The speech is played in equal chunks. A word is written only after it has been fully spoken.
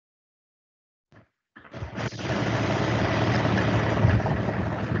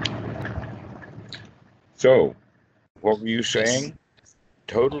So, what were you Yes. saying?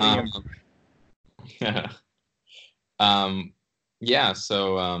 Totally. Yeah. Yeah.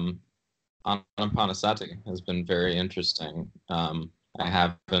 So anapanasati has been very interesting. I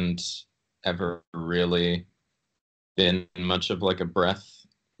haven't ever really been much of like a breath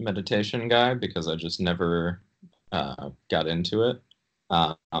meditation guy because I just never got into it.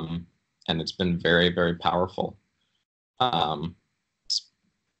 And it's been very, very powerful. Um,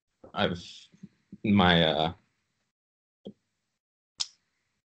 I've my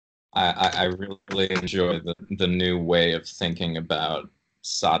I really enjoy the new way of thinking about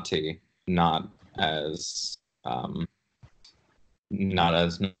sati, not as not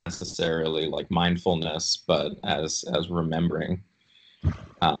as necessarily like mindfulness, but as remembering.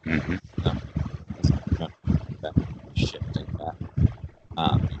 Mm-hmm. Shifting that.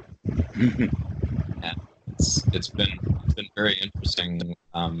 And it's been very interesting.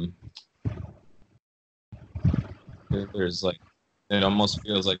 There's like it almost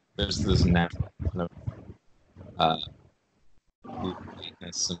feels like there's this natural kind of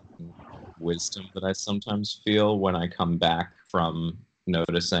lightness and wisdom that I sometimes feel when I come back from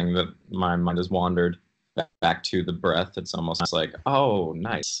noticing that my mind has wandered back to the breath. It's almost like, oh,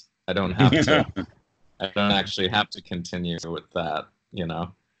 nice. I don't actually have to continue with that, you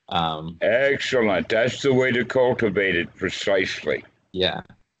know? Excellent. That's the way to cultivate it precisely. Yeah.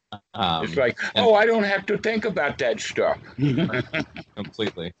 It's like, And oh, I don't have to think about that stuff.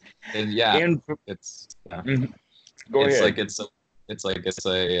 completely. And yeah, In, it's, yeah. Go It's ahead. like, it's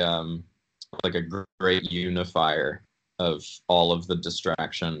like a great unifier of all of the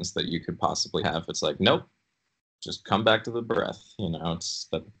distractions that you could possibly have. It's like, nope, just come back to the breath. You know,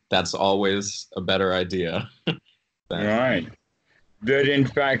 that's always a better idea than Right. That in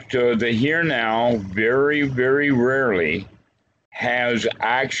fact, the here now very, very rarely has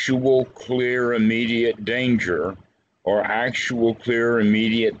actual, clear, immediate danger or actual, clear,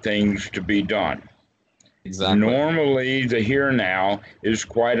 immediate things to be done. exactly. Normally, the here now is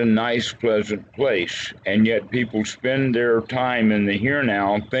quite a nice, pleasant place, and yet people spend their time in the here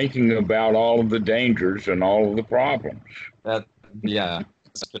now thinking about all of the dangers and all of the problems. That yeah,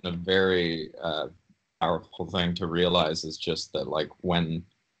 it's been a very powerful thing to realize is just that like when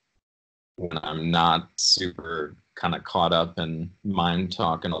I'm not super kind of caught up in mind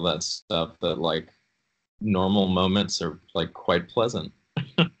talk and all that stuff, that like normal moments are like quite pleasant.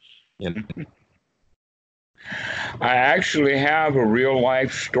 You know? I actually have a real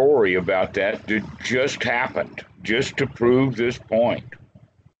life story about that just happened, just to prove this point.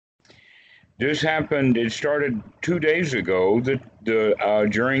 This happened, it started 2 days ago.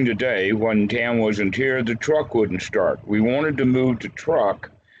 During the day when Tam wasn't here, the truck wouldn't start. We wanted to move the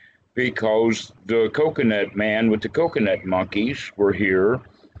truck because the coconut man with the coconut monkeys were here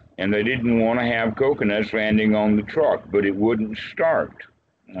and they didn't want to have coconuts landing on the truck, but it wouldn't start.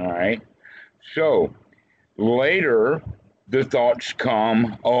 All right. So later, the thoughts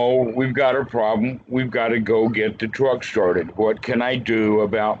come, oh, we've got a problem. We've got to go get the truck started. What can I do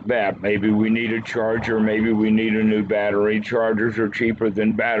about that? Maybe we need a charger. Maybe we need a new battery. Chargers are cheaper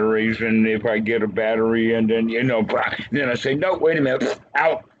than batteries. And if I get a battery and then, then I say, no, wait a minute,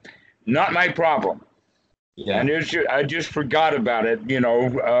 out. Not my problem. Yeah, And I just forgot about it,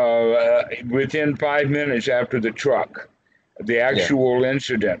 within 5 minutes after the yeah, actual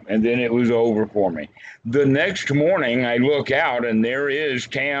incident, and then it was over for me. The next morning, I look out, and there is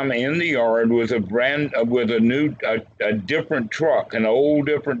Tam in the yard with a different truck, an old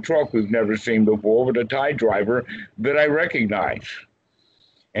different truck we've never seen before, with a tie driver that I recognize.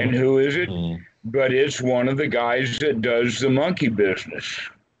 And who is it? mm-hmm. But it's one of the guys that does the monkey business,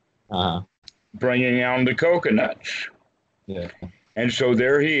 uh bringing out the coconuts. yeah, And so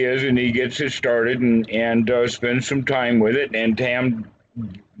there he is, and he gets it started and spends some time with it. And Tam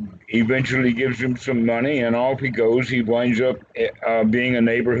eventually gives him some money, and off he goes. He winds up being a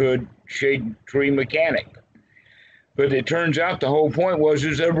neighborhood shade tree mechanic. But it turns out the whole point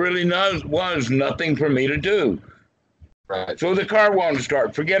is there really was nothing for me to do. right, So the car won't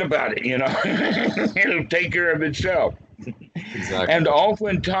start. Forget about it. It'll take care of itself. And exactly.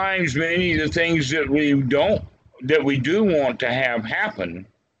 oftentimes, many of the things that we do want to have happen,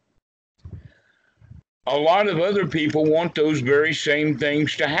 a lot of other people want those very same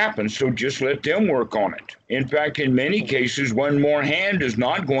things to happen. So just let them work on it. In fact, in many cases, one more hand is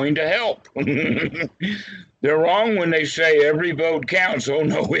not going to help. They're wrong when they say every vote counts. Oh,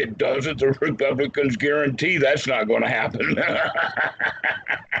 no, it doesn't. The Republicans guarantee that's not going to happen.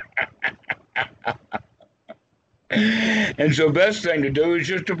 And so best thing to do is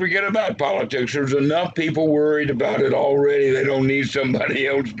just to forget about politics. There's enough people worried about it already. They don't need somebody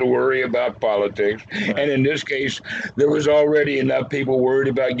else to worry about politics. Right. And in this case, there was already enough people worried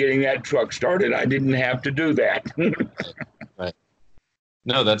about getting that truck started. I didn't have to do that. Right.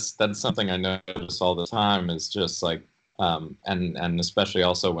 No, that's something I notice all the time is just like, and especially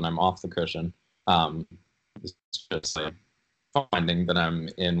also when I'm off the cushion, it's just like finding that I'm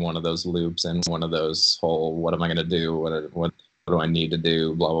in one of those loops and one of those whole, what am I going to do? What do I need to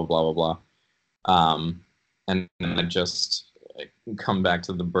do? Blah, blah, blah, blah, blah. And then I just come back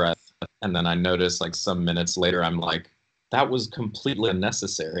to the breath. And then I notice like some minutes later, I'm like, that was completely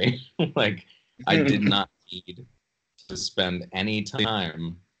unnecessary. Like I did not need to spend any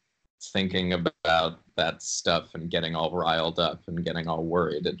time thinking about that stuff and getting all riled up and getting all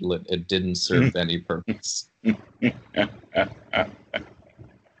worried. It didn't serve any purpose.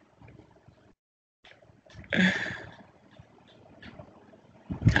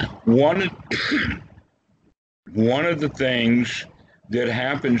 One of the things that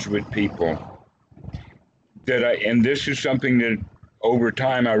happens with people and this is something that over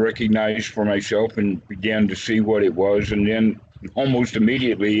time I recognized for myself and began to see what it was, and then almost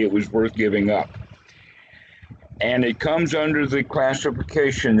immediately it was worth giving up. And it comes under the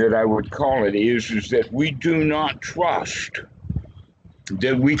classification that I would call it is that we do not trust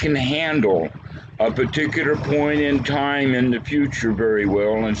that we can handle a particular point in time in the future very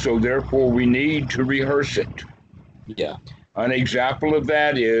well, and so therefore we need to rehearse it. Yeah. An example of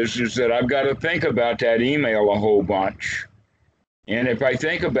that is that I've got to think about that email a whole bunch. And if I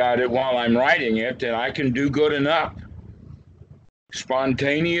think about it while I'm writing it, then I can do good enough.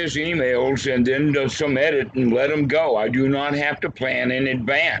 Spontaneous emails and then do some edit and let them go. I do not have to plan in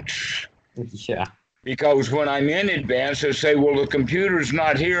advance. Yeah. Because when I'm in advance, I say, well, the computer's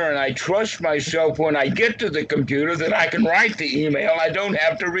not here, and I trust myself when I get to the computer that I can write the email. I don't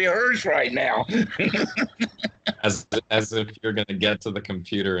have to rehearse right now. As if you're going to get to the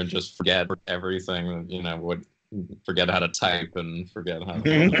computer and just forget everything, forget how to type and forget how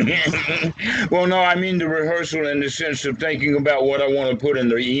to... Well, no, I mean the rehearsal in the sense of thinking about what I want to put in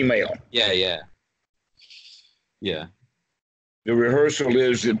the email. Yeah. The rehearsal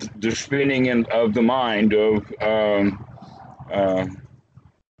is the spinning of the mind of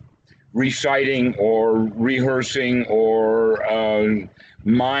reciting or rehearsing or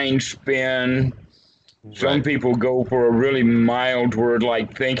mind spin. Right. Some people go for a really mild word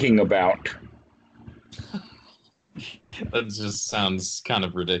like thinking about. That just sounds kind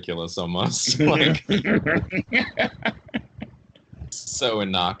of ridiculous almost. Like so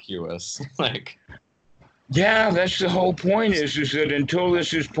innocuous. Like yeah, that's the whole point is that until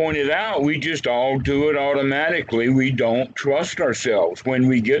this is pointed out, we just all do it automatically. We don't trust ourselves. When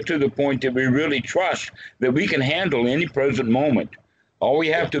we get to the point that we really trust that we can handle any present moment, all we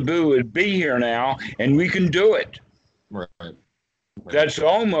have to do is be here now, and we can do it. Right. That's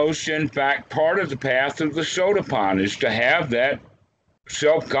almost, in fact, part of the path of the Sotapan is to have that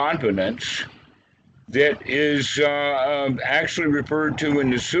self-confidence that is actually referred to in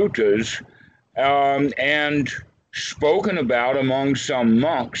the suttas and spoken about among some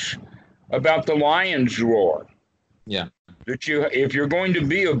monks about the lion's roar. Yeah. That if you're going to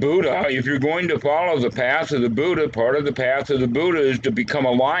be a Buddha, if you're going to follow the path of the Buddha, part of the path of the Buddha is to become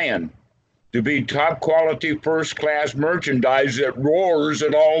a lion, to be top quality, first class merchandise that roars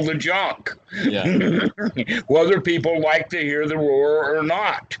at all the junk. Yeah. Whether people like to hear the roar or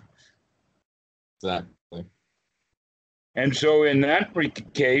not. Exactly. And so in that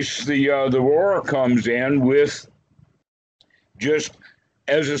case, the roar comes in with just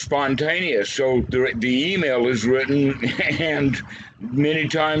as a spontaneous. So the email is written, and many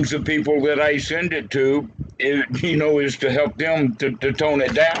times the people that I send it to, is to help them to tone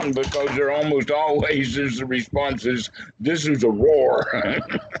it down, because they're almost always the response is, this is a roar.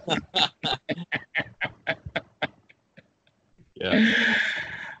 Yeah.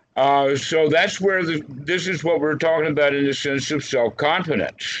 So that's where this is what we're talking about in the sense of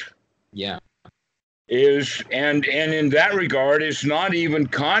self-confidence. Yeah. And in that regard, it's not even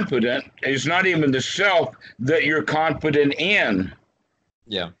confident. It's not even the self that you're confident in.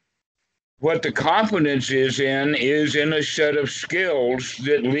 Yeah. What the confidence is in a set of skills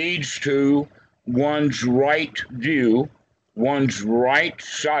that leads to one's right view, one's right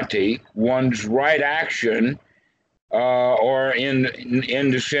sati, one's right action, or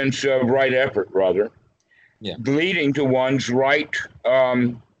in the sense of right effort, rather, yeah, leading to one's right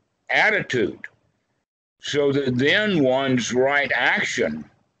attitude. So that then one's right action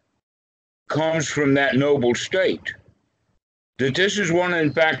comes from that noble state. that this is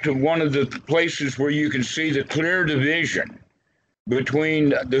in fact, one of the places where you can see the clear division between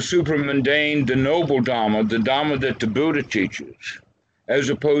the supramundane, the noble Dhamma, the Dhamma that the Buddha teaches, as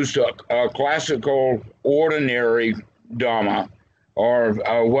opposed to a classical, ordinary Dhamma, or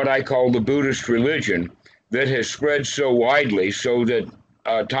what I call the Buddhist religion, that has spread so widely, so that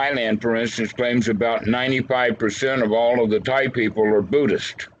Thailand, for instance, claims about 95% of all of the Thai people are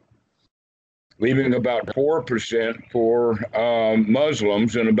Buddhist, leaving about 4% for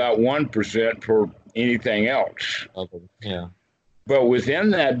Muslims and about 1% for anything else. Okay. Yeah. But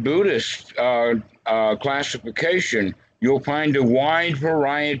within that Buddhist classification, you'll find a wide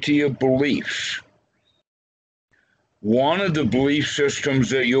variety of beliefs. One of the belief systems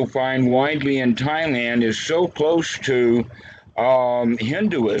that you'll find widely in Thailand is so close to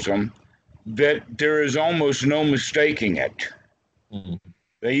Hinduism that there is almost no mistaking it. Mm-hmm.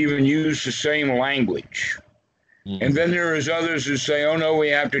 They even use the same language. Mm-hmm. And then there is others who say, oh no, we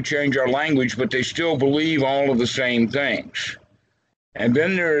have to change our language, but they still believe all of the same things. And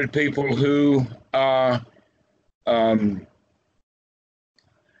then there are people who,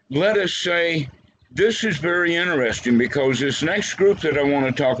 let us say, this is very interesting because this next group that I want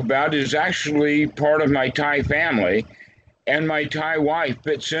to talk about is actually part of my Thai family, and my Thai wife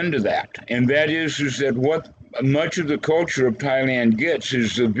fits into that. And that is that what much of the culture of Thailand gets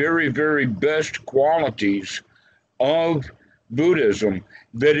is the very, very best qualities of Buddhism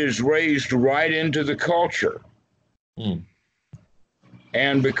that is raised right into the culture. Mm.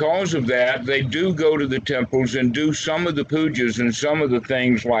 And because of that, they do go to the temples and do some of the pujas and some of the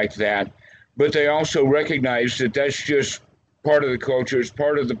things like that. But they also recognize that that's just part of the culture, it's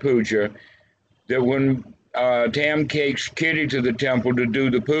part of the puja, that when Tam takes Kitty to the temple to do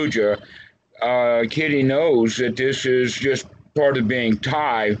the puja, Kitty knows that this is just part of being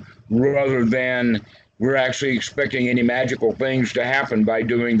Thai, rather than we're actually expecting any magical things to happen by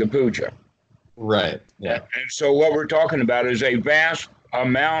doing the puja. Right, yeah. And so what we're talking about is a vast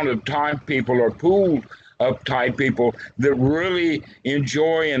amount of Thai people, or pool of Thai people, that really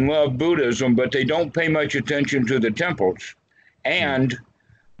enjoy and love Buddhism, but they don't pay much attention to the temples. And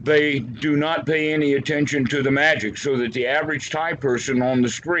they do not pay any attention to the magic, so that the average Thai person on the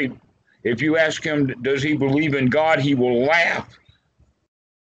street, if you ask him, does he believe in God, he will laugh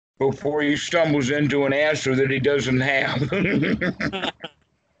before he stumbles into an answer that he doesn't have.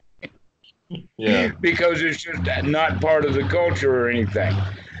 Yeah. Because it's just not part of the culture or anything.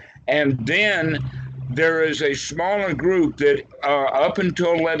 And then there is a smaller group that up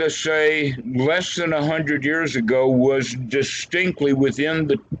until, let us say, less than 100 years ago, was distinctly within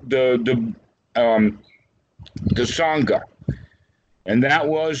the Sangha. And that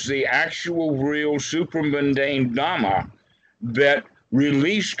was the actual real supramundane Dhamma that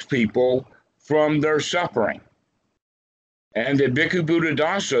released people from their suffering. And the Bhikkhu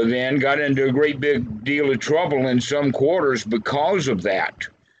Buddhadasa then got into a great big deal of trouble in some quarters because of that.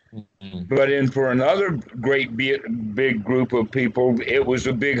 Mm-hmm. But for another great big group of people, it was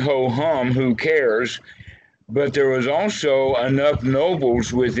a big ho-hum, who cares? But there was also enough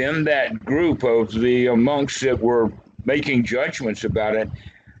nobles within that group of the monks that were making judgments about it,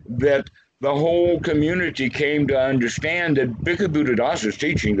 that the whole community came to understand that Bhikkhu Buddhadasa is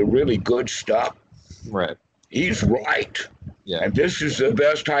teaching the really good stuff. Right. He's right. Yeah. And this is the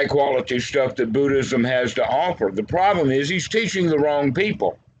best high quality stuff that Buddhism has to offer. The problem is he's teaching the wrong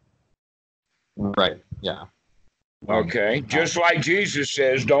people. Right. Yeah. Okay. Just like Jesus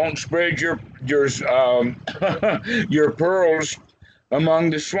says, don't spread your your pearls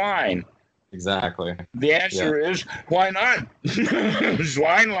among the swine. Exactly. The answer is, why not?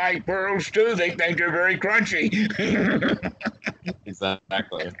 Swine like pearls too. They think they're very crunchy.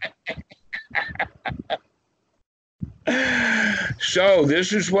 Exactly. So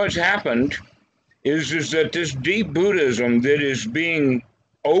this is what's happened, is that this deep Buddhism that is being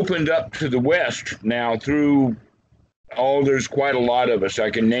opened up to the West now through, there's quite a lot of us. I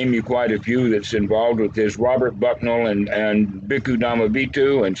can name you quite a few that's involved with this. Robert Bucknell and Bhikkhu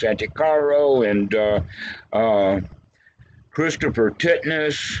Dhammavitu and Santikaro and Christopher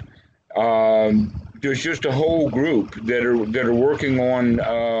Titness. There's just a whole group that are working on,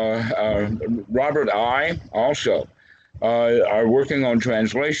 Robert I also are working on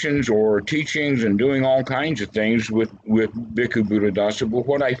translations or teachings and doing all kinds of things with Bhikkhu Buddhadasa. But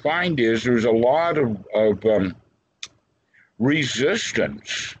what I find is there's a lot of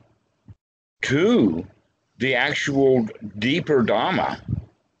resistance to the actual deeper Dhamma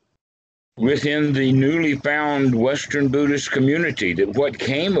within the newly found Western Buddhist community. That what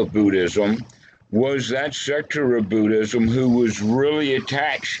came of Buddhism was that sector of Buddhism who was really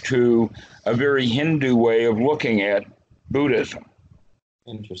attached to a very Hindu way of looking at Buddhism.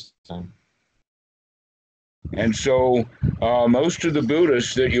 Interesting. And so most of the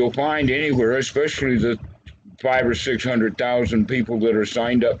Buddhists that you'll find anywhere, especially the 500,000 or 600,000 people that are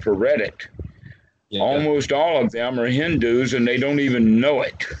signed up for Reddit, almost all of them are Hindus, and they don't even know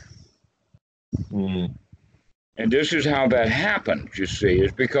it. Mm. And this is how that happened, you see,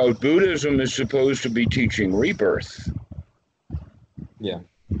 is because Buddhism is supposed to be teaching rebirth. Yeah.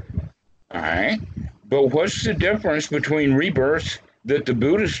 All right. But what's the difference between rebirth that the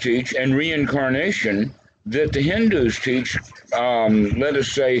Buddhists teach and reincarnation that the Hindus teach, let us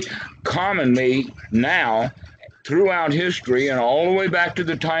say, commonly now, throughout history, and all the way back to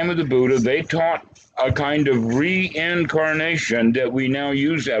the time of the Buddha, they taught a kind of reincarnation that we now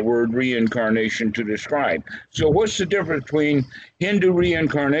use that word reincarnation to describe. So what's the difference between Hindu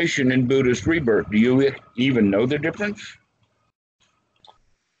reincarnation and Buddhist rebirth? Do you even know the difference?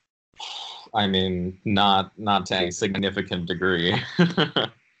 I mean, not to any significant degree.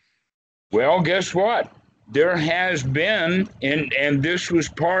 Well, guess what? There has been, and this was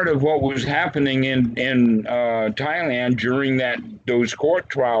part of what was happening in Thailand during those court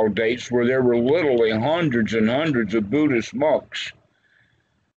trial dates, where there were literally hundreds and hundreds of Buddhist monks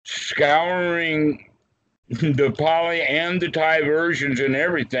scouring the Pali and the Thai versions and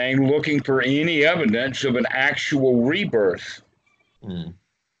everything, looking for any evidence of an actual rebirth. Mm.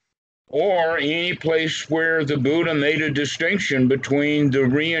 Or any place where the Buddha made a distinction between the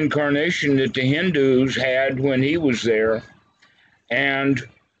reincarnation that the Hindus had when he was there and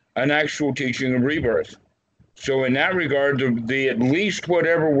an actual teaching of rebirth. So in that regard, the at least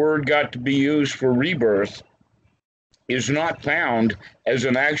whatever word got to be used for rebirth is not found as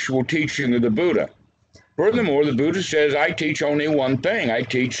an actual teaching of the Buddha. Furthermore, the Buddha says, I teach only one thing. I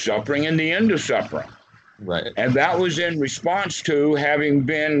teach suffering and the end of suffering. Right. And that was in response to having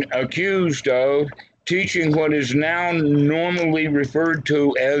been accused of teaching what is now normally referred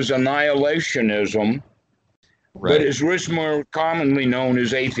to as annihilationism, but is more commonly known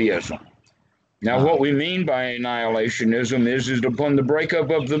as atheism. Now, what we mean by annihilationism is upon the breakup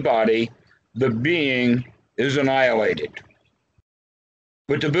of the body, the being is annihilated.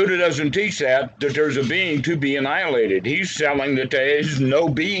 But the Buddha doesn't teach that there's a being to be annihilated. He's telling that there is no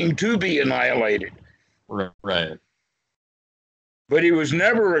being to be annihilated. Right. But he was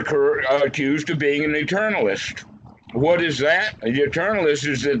never accused of being an eternalist. What is that? The eternalist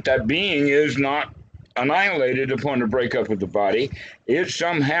is that being is not annihilated upon the breakup of the body. It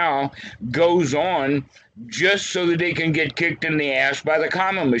somehow goes on just so that it can get kicked in the ass by the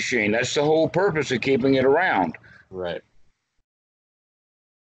kamma machine. That's the whole purpose of keeping it around. Right.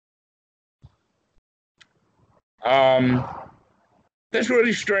 That's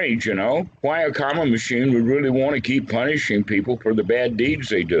really strange, why a kamma machine would really want to keep punishing people for the bad deeds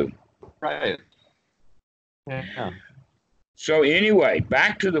they do. Right. Yeah. So anyway,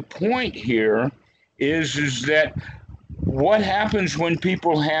 back to the point here is that what happens when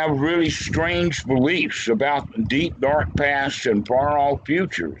people have really strange beliefs about deep, dark pasts and far-off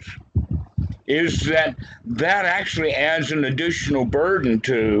futures is that actually adds an additional burden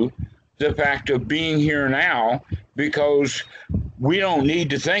to the fact of being here now, because we don't need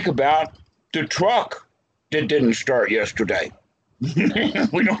to think about the truck that didn't start yesterday.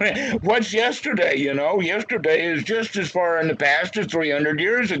 We don't. What's yesterday? Yesterday is just as far in the past as 300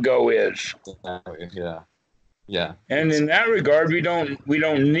 years ago is. Yeah. And in that regard, we don't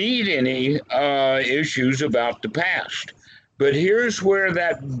need any issues about the past. But here's where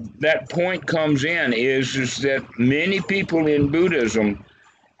that point comes in: is that many people in Buddhism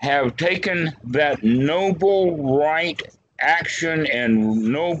have taken that noble right action and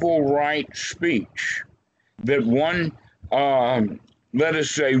noble right speech that one, let us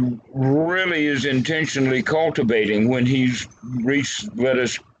say, really is intentionally cultivating when he's reached, let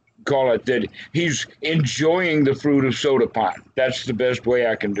us call it, that he's enjoying the fruit of sotapan. That's the best way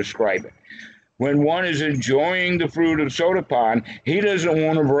I can describe it. When one is enjoying the fruit of sotapan, he doesn't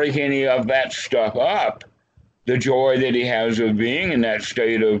want to break any of that stuff up. The joy that he has of being in that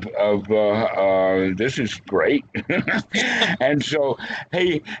state of this is great. And so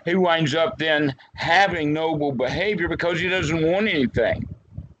he winds up then having noble behavior because he doesn't want anything.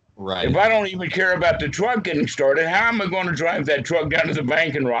 Right. If I don't even care about the truck getting started, how am I going to drive that truck down to the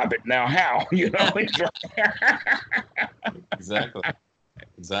bank and rob it? Now, how? Exactly.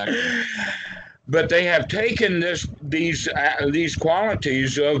 But they have taken these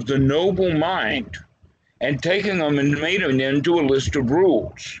qualities of the noble mind and taking them and made them into a list of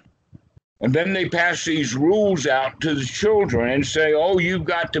rules. And then they pass these rules out to the children and say, oh, you've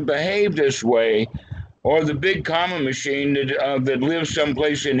got to behave this way, or the big kamma machine that lives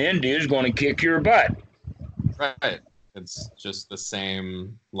someplace in India is going to kick your butt. Right. It's just the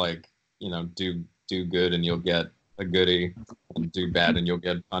same, like, do good and you'll get a goodie, and do bad and you'll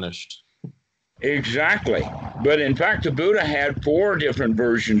get punished. Exactly. But in fact, the Buddha had 4 different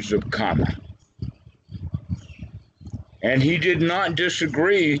versions of kamma. And he did not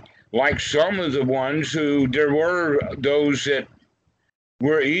disagree like some of the ones who, there were those that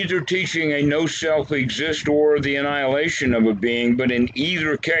were either teaching a no self exist or the annihilation of a being, but in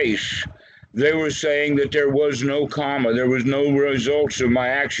either case, they were saying that there was no kamma, there was no results of my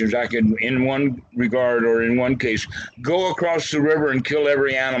actions. I could, in one regard or in one case, go across the river and kill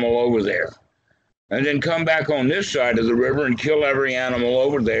every animal over there, and then come back on this side of the river and kill every animal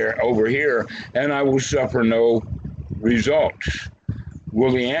over here, and I will suffer no results.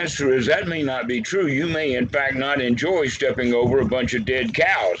 Well, the answer is that may not be true. You may, in fact, not enjoy stepping over a bunch of dead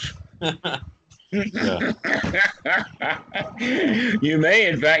cows. You may,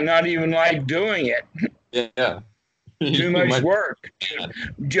 in fact, not even like doing it. Yeah. Too much work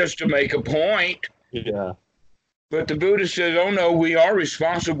just to make a point. Yeah. But the Buddha says, oh no, we are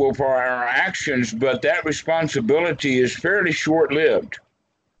responsible for our actions, but that responsibility is fairly short-lived.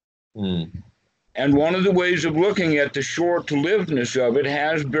 And one of the ways of looking at the short-livedness of it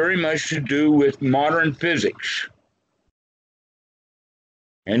has very much to do with modern physics.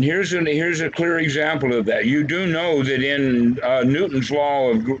 And here's a clear example of that. You do know that in Newton's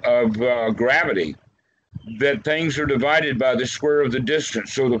law of gravity, that things are divided by the square of the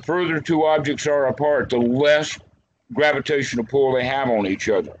distance. So the further 2 objects are apart, the less gravitational pull they have on each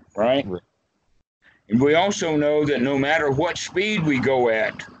other, right? And we also know that no matter what speed we go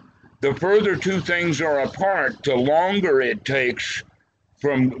at, the further 2 things are apart, the longer it takes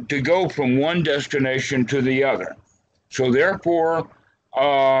to go from one destination to the other. So therefore,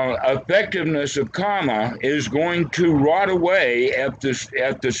 effectiveness of kamma is going to rot away at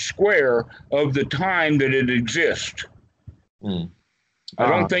the square of the time that it exists. I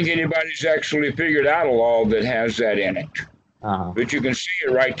don't think anybody's actually figured out a law that has that in it. But you can see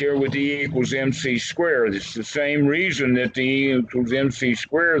it right there with E equals mc squared. It's the same reason that the E equals mc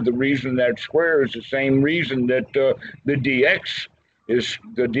squared. The reason that square is the same reason that the dx is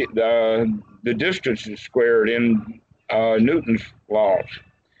the distance is squared in Newton's laws.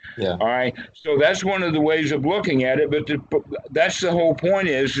 Yeah. All right. So that's one of the ways of looking at it. But that's the whole point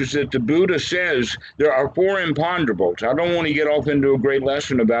is that the Buddha says there are 4 imponderables. I don't want to get off into a great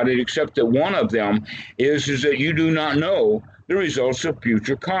lesson about it, except that one of them is that you do not know the results of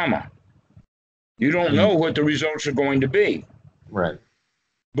future kamma. You don't know what the results are going to be. Right.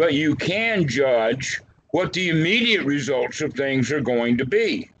 But you can judge what the immediate results of things are going to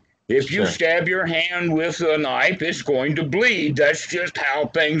be. If you stab your hand with a knife, it's going to bleed. That's just how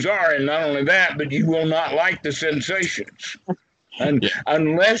things are. And not only that, but you will not like the sensations. And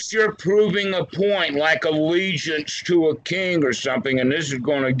unless you're proving a point like allegiance to a king or something, and this is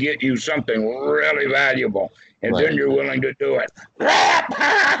going to get you something really valuable, and then you're willing to do it.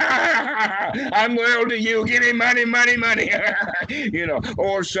 I'm loyal to you. Give me money, money, money.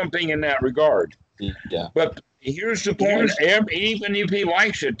 Or something in that regard. Yeah. But here's the point. Even if he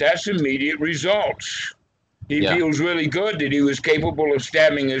likes it, that's immediate results. He feels really good that he was capable of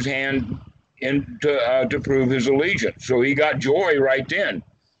stabbing his hand in to prove his allegiance. So he got joy right then.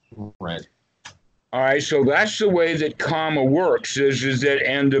 Right. All right, so that's the way that kamma works, is that,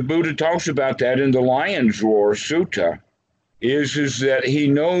 and the Buddha talks about that in the Lion's Roar Sutta, is that he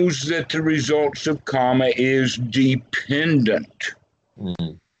knows that the results of kamma is dependent.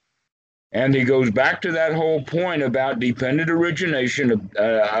 And he goes back to that whole point about dependent origination.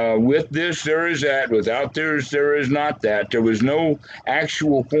 With this, there is that. Without this, there is not that. There was no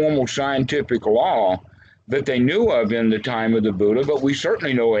actual formal scientific law that they knew of in the time of the Buddha, but we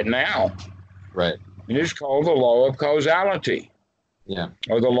certainly know it now. Right. And it's called the law of causality. Yeah.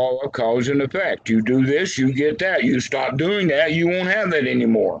 Or the law of cause and effect. You do this, you get that. You stop doing that, you won't have that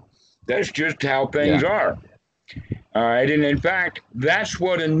anymore. That's just how things are. All right, and in fact, that's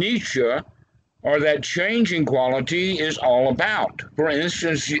what anicca, or that changing quality, is all about. For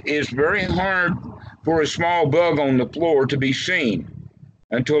instance, it's very hard for a small bug on the floor to be seen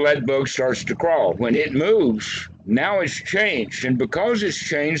until that bug starts to crawl. When it moves, now it's changed, and because it's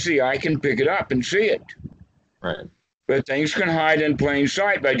changed, the eye can pick it up and see it. Right. But things can hide in plain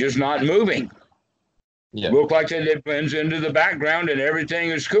sight by just not moving. Look like that it blends into the background and everything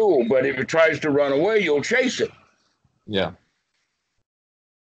is cool, but if it tries to run away, you'll chase it. Yeah.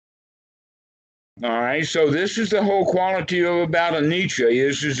 All right, so this is the whole quality of about anicca,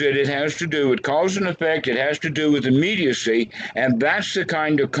 is that it has to do with cause and effect, it has to do with immediacy, and that's the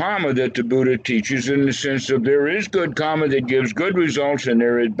kind of kamma that the Buddha teaches, in the sense of there is good kamma that gives good results, and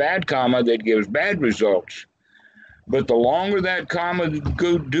there is bad kamma that gives bad results. But the longer that karma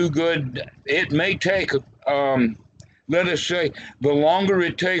do good, it may take, let us say, the longer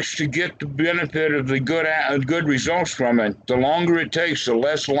it takes to get the benefit of the good results from it, the longer it takes, the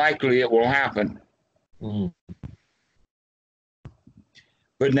less likely it will happen. Mm.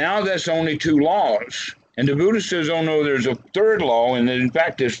 But now that's only two laws. And the Buddha says, oh no, there's a third law. And in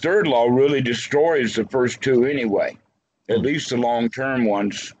fact, this third law really destroys the first two anyway, at least the long-term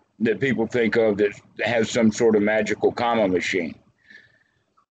ones that people think of that has some sort of magical karma machine.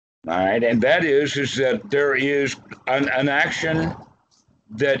 All right. And that is that there is an action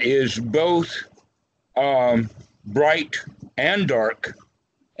that is both bright and dark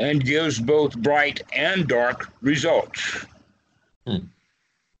and gives both bright and dark results.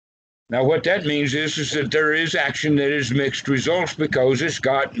 Now, what that means is that there is action that is mixed results because it's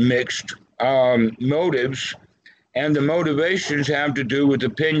got mixed motives, and the motivations have to do with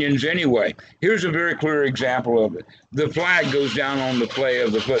opinions anyway. Here's a very clear example of it. The flag goes down on the play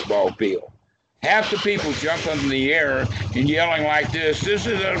of the football field. Half the people jump up in the air and yelling like this is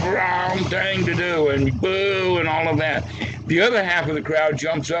a wrong thing to do, and boo, and all of that. The other half of the crowd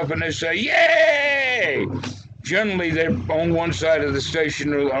jumps up and they say, yay! Generally, they're on one side of the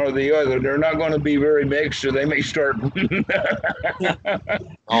station or the other. They're not going to be very mixed, so they may start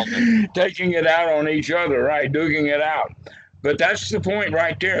taking it out on each other, right? Duking it out. But that's the point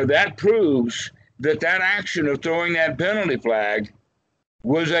right there. That proves that action of throwing that penalty flag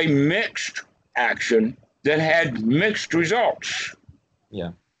was a mixed action that had mixed results.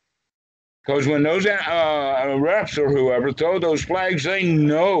 Yeah. Because when those reps or whoever throw those flags, they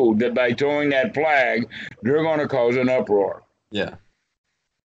know that by throwing that flag, they're going to cause an uproar. Yeah.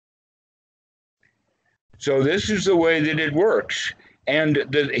 So this is the way that it works. And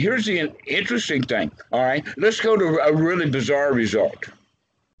here's the interesting thing. All right, let's go to a really bizarre result.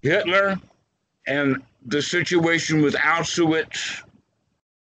 Hitler and the situation with Auschwitz,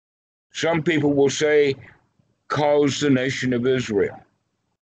 some people will say, caused the nation of Israel.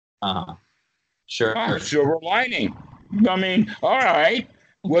 Sure. Silver lining. I mean, all right.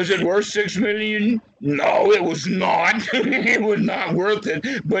 Was it worth 6 million? No, it was not. It was not worth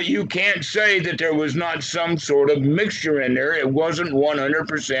it. But you can't say that there was not some sort of mixture in there. It wasn't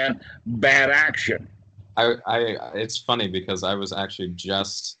 100% bad action. It's funny because I was actually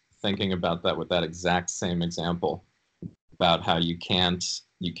just thinking about that with that exact same example about how you can't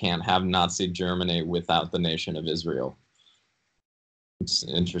have Nazi Germany without the nation of Israel. It's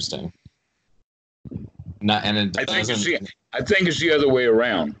interesting. I think it's the other way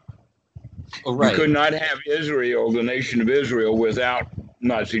around. Oh, right. You could not have Israel, the nation of Israel, without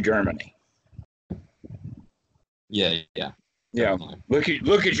Nazi Germany. Yeah. Definitely.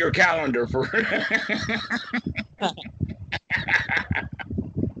 Look at your calendar for.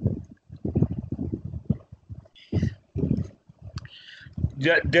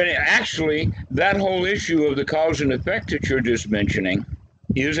 Actually, that whole issue of the cause and effect that you're just mentioning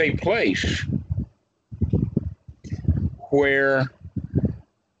is a place where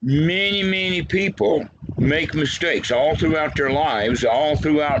many people make mistakes all throughout their lives, all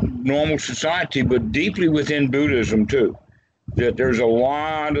throughout normal society, but deeply within Buddhism too. That there's a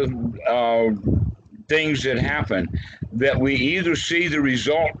lot of things that happen that we either see the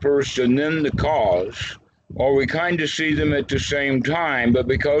result first and then the cause, or we kind of see them at the same time, but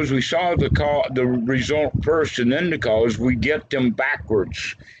because we saw the result first and then the cause, we get them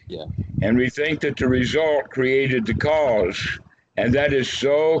backwards. Yeah. And we think that the result created the cause, and that is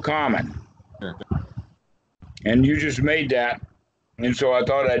so common. Sure. And you just made that, and so I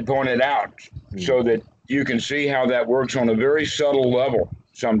thought I'd point it out so that you can see how that works on a very subtle level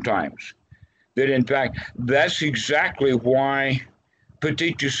sometimes. That in fact, that's exactly why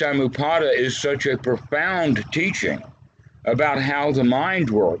Paticca is such a profound teaching about how the mind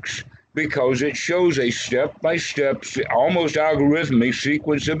works, because it shows a step-by-step, almost algorithmic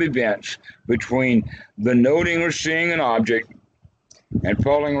sequence of events between the noting or seeing an object and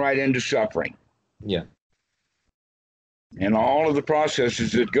falling right into suffering. Yeah. And all of the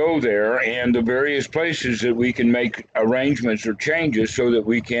processes that go there and the various places that we can make arrangements or changes so that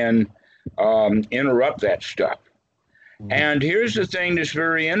we can interrupt that stuff. And here's the thing that's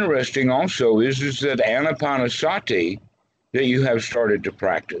very interesting also is that anapanasati that you have started to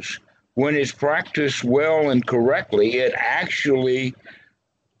practice, when it's practiced well and correctly, it actually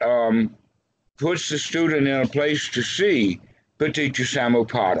puts the student in a place to see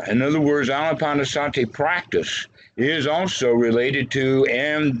Paticca. In other words, anapanasati practice is also related to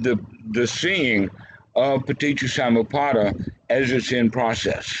and the seeing of Paticca as it's in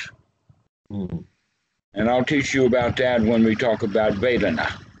process. And I'll teach you about that when we talk about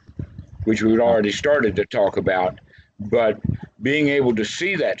Vedana, which we've already started to talk about. But being able to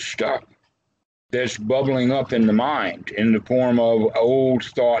see that stuff that's bubbling up in the mind in the form of old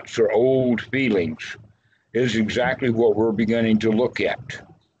thoughts or old feelings is exactly what we're beginning to look at.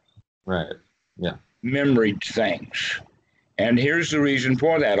 Right. Yeah. Memoried things. And here's the reason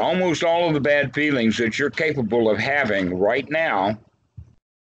for that. Almost all of the bad feelings that you're capable of having right now,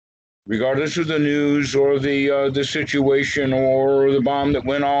 regardless of the news or the situation or the bomb that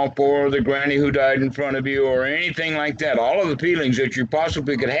went off or the granny who died in front of you or anything like that, all of the feelings that you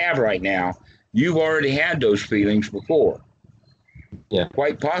possibly could have right now, you've already had those feelings before. Yeah.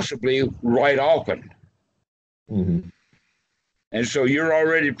 Quite possibly right often. Mm-hmm. And so you're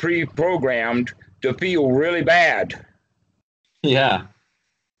already pre-programmed to feel really bad. Yeah.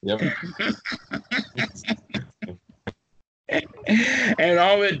 Yep. And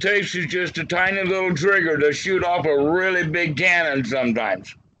all it takes is just a tiny little trigger to shoot off a really big cannon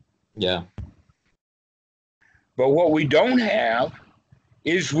sometimes. Yeah. But what we don't have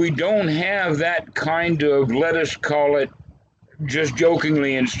is we don't have that kind of, let us call it, just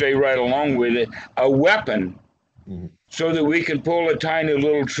jokingly and stay right along with it, a weapon, mm-hmm. so that we can pull a tiny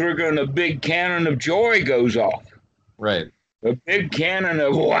little trigger and a big cannon of joy goes off. Right. A big cannon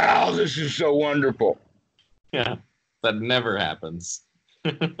of, wow, this is so wonderful. Yeah, that never happens.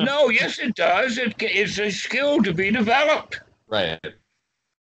 No, yes, it does. It's a skill to be developed. Right.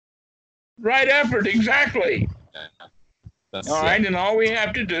 Right effort, exactly. Yeah. All right, and all we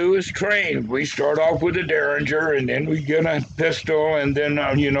have to do is train. We start off with a Derringer, and then we get a pistol, and then,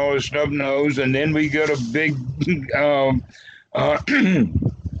 a snub nose, and then we get a big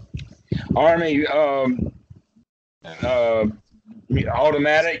Army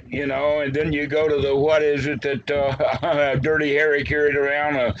automatic, and then you go to the, what is it that Dirty Harry carried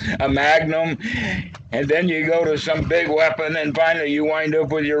around, a Magnum, and then you go to some big weapon, and finally you wind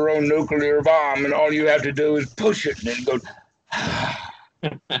up with your own nuclear bomb, and all you have to do is push it, and it goes.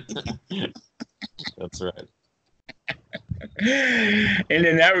 That's right. And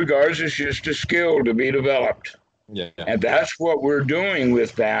in that regards, it's just a skill to be developed. Yeah. And that's what we're doing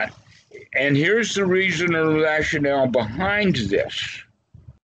with that. And here's the reason or rationale behind this.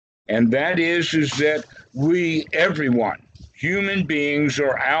 And that is that we, everyone, human beings,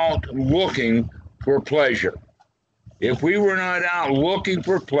 are out looking for pleasure. If we were not out looking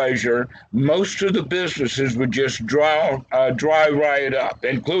for pleasure, most of the businesses would just dry right up,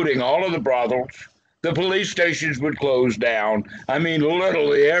 including all of the brothels. The police stations would close down. I mean,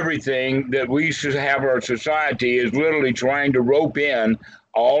 literally everything that we have our society is literally trying to rope in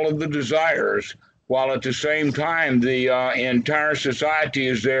all of the desires, while at the same time the entire society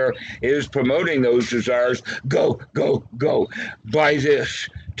is promoting those desires. Go, go, go. Buy this.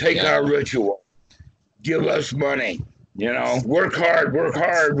 Take our ritual. Give us money. Work hard, work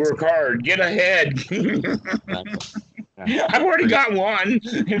hard, work hard. Get ahead. I've already got one.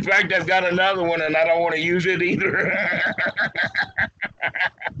 In fact, I've got another one, and I don't want to use it either.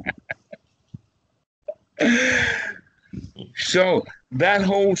 So that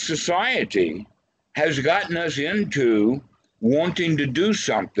whole society has gotten us into wanting to do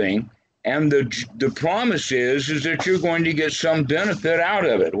something, and the promise is that you're going to get some benefit out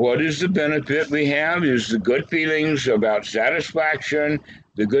of it. What is the benefit we have is the good feelings about satisfaction,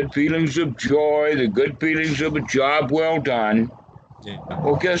 the good feelings of joy, the good feelings of a job well done. Yeah.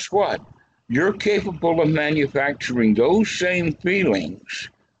 Well, guess what? You're capable of manufacturing those same feelings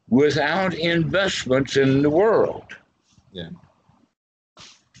without investments in the world. Yeah.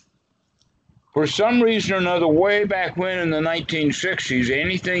 For some reason or another, way back when in the 1960s,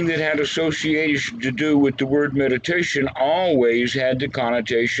 anything that had association to do with the word meditation always had the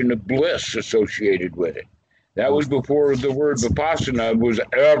connotation of bliss associated with it. That was before the word vipassana was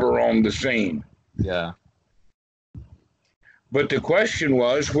ever on the scene. Yeah. But the question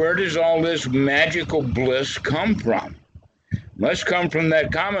was, where does all this magical bliss come from? Must come from that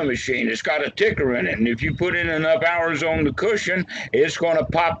kamma machine. It's got a ticker in it, and if you put in enough hours on the cushion, it's going to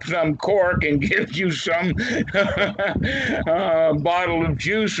pop some cork and give you some bottle of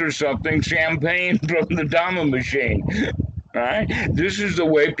juice or something, champagne from the Dhamma machine. Right? This is the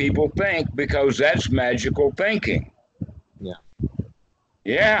way people think, because that's magical thinking. Yeah.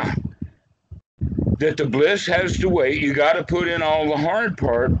 Yeah. That the bliss has to wait. You got to put in all the hard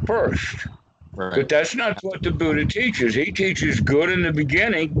part first. Right. But that's not what the Buddha teaches. He teaches good in the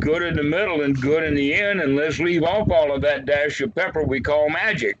beginning, good in the middle, and good in the end, and let's leave off all of that dash of pepper we call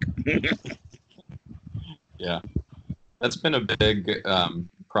magic. Yeah. That's been a big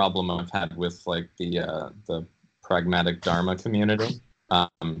problem I've had with like the pragmatic Dharma community.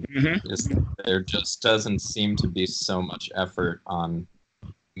 Is there just doesn't seem to be so much effort on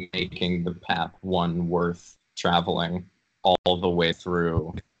making the path one worth traveling all the way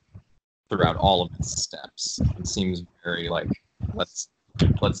throughout all of its steps. It seems very like, let's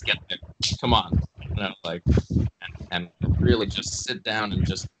get there. Come on. Like, and really just sit down and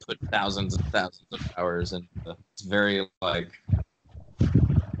just put thousands and thousands of hours into it's very like you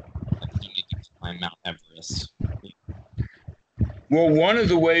need to climb Mount Everest. Well, one of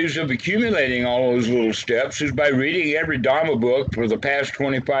the ways of accumulating all those little steps is by reading every Dhamma book for the past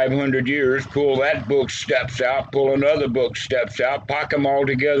 2,500 years. Pull that book's steps out, pull another book's steps out, pack them all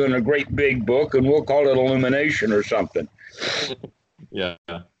together in a great big book, and we'll call it Illumination or something. Yeah.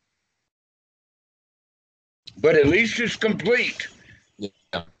 But at least it's complete.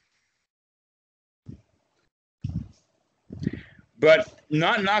 Yeah. But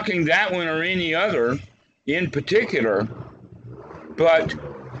not knocking that one or any other in particular, but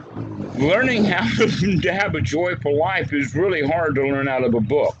learning how to have a joyful life is really hard to learn out of a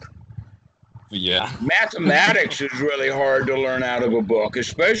book. Yeah. Mathematics is really hard to learn out of a book,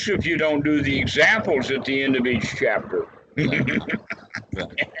 especially if you don't do the examples at the end of each chapter. Right.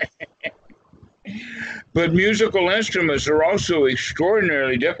 But musical instruments are also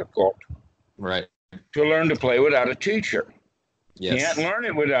extraordinarily difficult, Right, to learn to play without a teacher. yes. You can't learn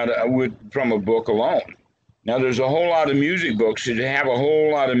it from a book alone. Now, there's a whole lot of music books that have a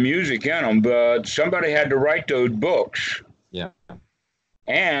whole lot of music in them, but somebody had to write those books. Yeah.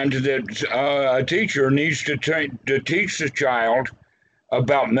 And that a teacher needs to teach the child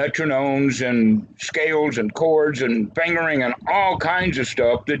about metronomes and scales and chords and fingering and all kinds of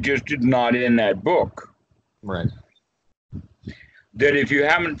stuff that just is not in that book. Right. That if you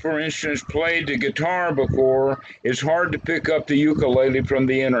haven't, for instance, played the guitar before, it's hard to pick up the ukulele from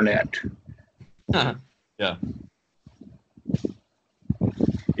the internet. Yeah.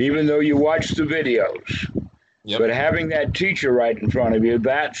 Even though you watch the videos. Yep. But having that teacher right in front of you,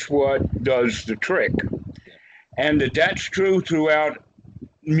 that's what does the trick. And that's true throughout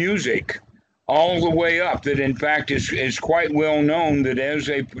music, all the way up. That in fact is quite well known that as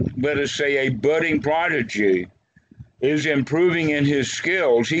let us say, a budding prodigy is improving in his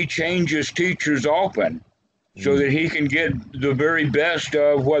skills, he changes teachers often so that he can get the very best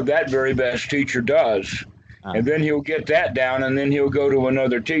of what that very best teacher does. And then he'll get that down, and then he'll go to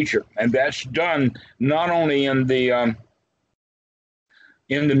another teacher. And that's done not only in the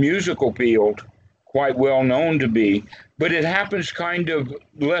musical field, quite well known to be, but it happens kind of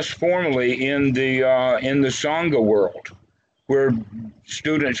less formally in the Sangha world, where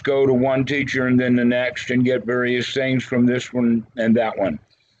students go to one teacher and then the next and get various things from this one and that one.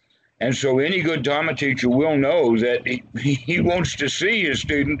 And so any good Dhamma teacher will know that he wants to see his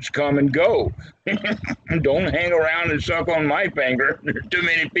students come and go. Don't hang around and suck on my finger. There's too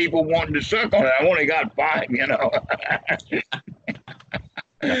many people wanting to suck on it. I've only got 5, you know.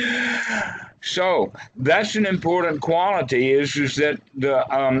 So that's an important quality is that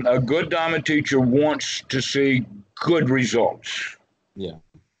a good Dhamma teacher wants to see good results. Yeah.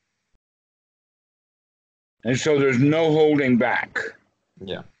 And so there's no holding back.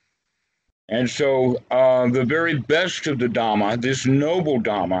 Yeah. And so the very best of the Dhamma, this noble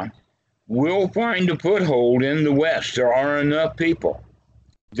Dhamma, will find a foothold in the West. There are enough people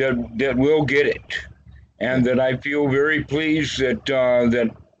that will get it. And that I feel very pleased that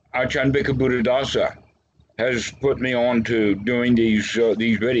Achan Bhikkhu Buddhadasa has put me on to doing these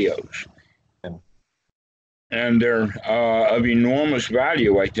videos. Yeah. And they're of enormous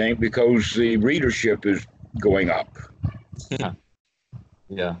value, I think, because the readership is going up. Yeah.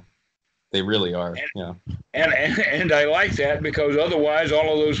 Yeah. They really are. And I like that because otherwise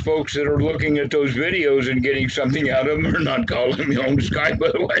all of those folks that are looking at those videos and getting something out of them are not calling me on Skype.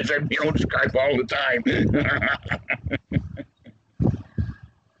 Otherwise I'd be on Skype all the time.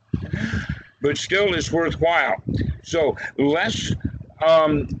 But still it's worthwhile. So let's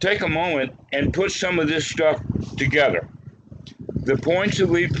take a moment and put some of this stuff together. The points that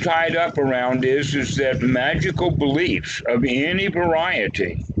we've tied up around is that magical beliefs of any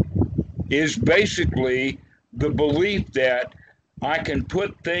variety is basically the belief that I can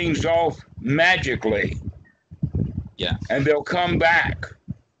put things off magically. Yeah. And they'll come back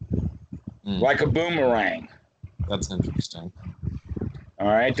like a boomerang. That's interesting. All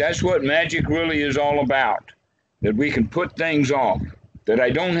right, that's what magic really is all about. That we can put things off. That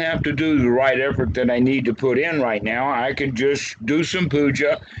I don't have to do the right effort that I need to put in right now. I can just do some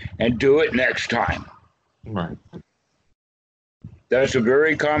puja and do it next time. Right. That's a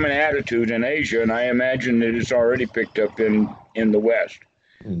very common attitude in Asia, and I imagine that it's already picked up in the West.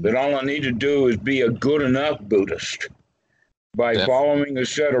 That all I need to do is be a good enough Buddhist by following a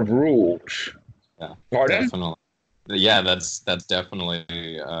set of rules. Yeah, Pardon? Definitely. Yeah, that's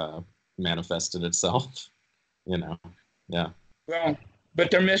definitely manifested itself. you know. Yeah. Well, but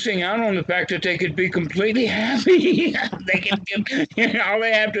they're missing out on the fact that they could be completely happy. They can, all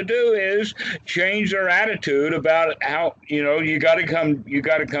they have to do is change their attitude about how, you got to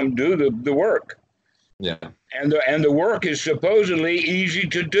come do the work. Yeah. And the work is supposedly easy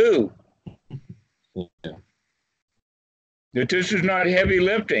to do. Yeah. That this is not heavy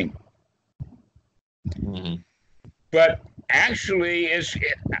lifting. Mm-hmm. But actually, it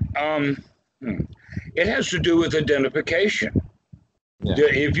has to do with identification. Yeah.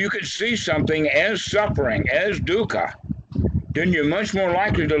 If you could see something as suffering, as dukkha, then you're much more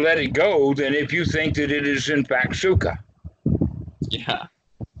likely to let it go than if you think that it is in fact sukha. Yeah,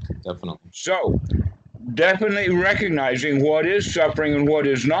 definitely. So, definitely recognizing what is suffering and what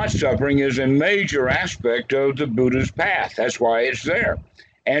is not suffering is a major aspect of the Buddha's path. That's why it's there.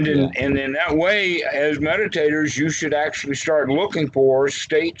 And in that way, as meditators, you should actually start looking for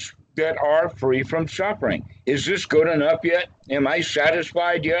states that are free from suffering. Is this good enough yet? Am I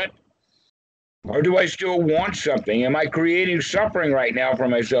satisfied yet? Or do I still want something? Am I creating suffering right now for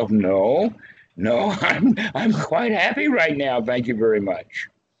myself? No, I'm quite happy right now. Thank you very much.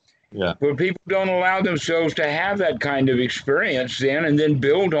 Yeah. But people don't allow themselves to have that kind of experience then and then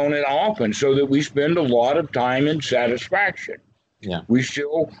build on it often so that we spend a lot of time in satisfaction. Yeah. We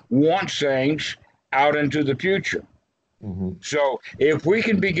still want things out into the future. Mm-hmm. So if we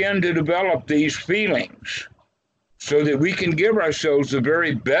can begin to develop these feelings so that we can give ourselves the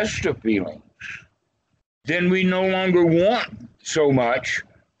very best of feelings, then we no longer want so much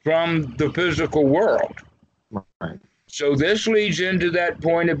from the physical world. Right. So this leads into that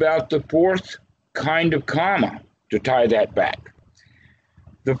point about the fourth kind of kamma, to tie that back.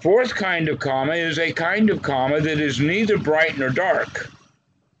 The fourth kind of kamma is a kind of kamma that is neither bright nor dark.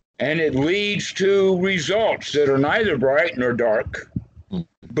 And it leads to results that are neither bright nor dark,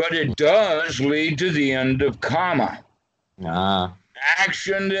 but it does lead to the end of kamma.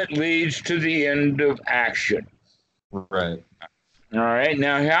 Action that leads to the end of action. Right. All right.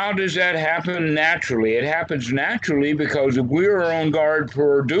 Now, how does that happen naturally? It happens naturally because if we are on guard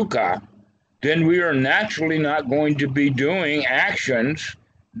for dukkha, then we are naturally not going to be doing actions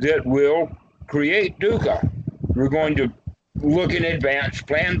that will create dukkha. We're going to look in advance,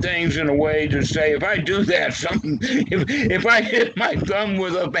 plan things in a way to say, if I do that, if I hit my thumb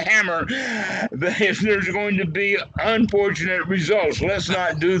with a hammer, there's going to be unfortunate results. Let's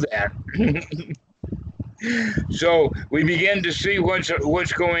not do that. So we begin to see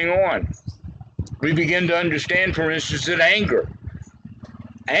what's going on. We begin to understand, for instance, that anger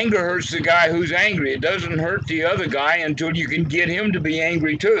hurts the guy who's angry. It doesn't hurt the other guy until you can get him to be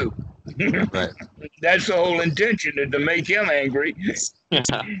angry too. Right. That's the whole intention, is to make him angry.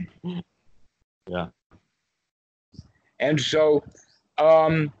 Yeah. And so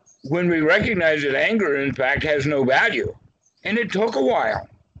when we recognize that anger, in fact, has no value, and it took a while.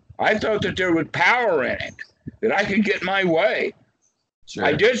 I thought that there was power in it, that I could get my way. Sure.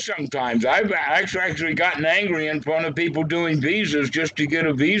 I did sometimes. I've actually gotten angry in front of people doing visas just to get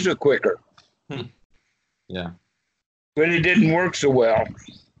a visa quicker. Yeah. But it didn't work so well.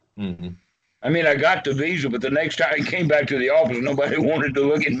 Mm-hmm. I mean, I got the visa, but the next time I came back to the office, nobody wanted to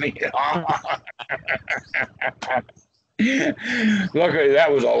look at me. Luckily,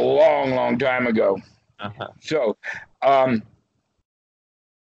 that was a long, long time ago. Uh-huh. So,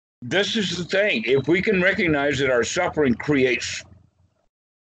 this is the thing. If we can recognize that our suffering creates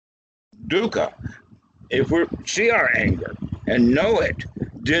dukkha, if we see our anger and know it,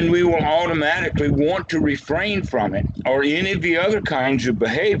 then we will automatically want to refrain from it or any of the other kinds of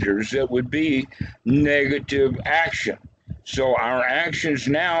behaviors that would be negative action. So our actions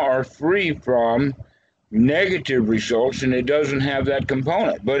now are free from negative results, and it doesn't have that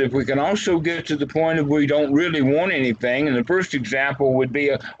component. But if we can also get to the point of we don't really want anything, and the first example would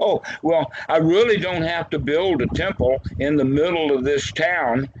be, I really don't have to build a temple in the middle of this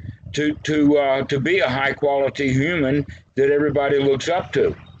town to be a high quality human that everybody looks up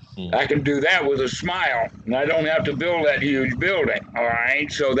to. I can do that with a smile, and I don't have to build that huge building. All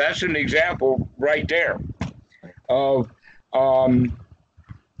right, so that's an example right there of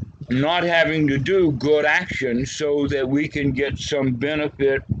not having to do good action so that we can get some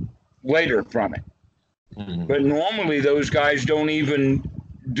benefit later from it. Mm-hmm. But normally those guys don't even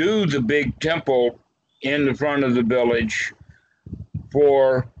do the big temple in the front of the village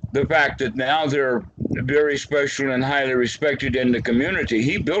for the fact that now they're very special and highly respected in the community.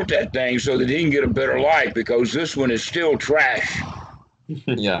 He built that thing so that he can get a better life, because this one is still trash.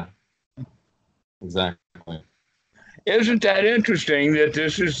 Yeah, exactly. Isn't that interesting that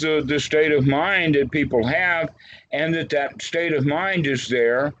this is the state of mind that people have, and that state of mind is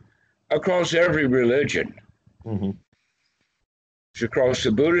there across every religion? Mm-hmm. It's across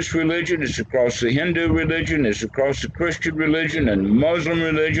the Buddhist religion, it's across the Hindu religion, it's across the Christian religion and Muslim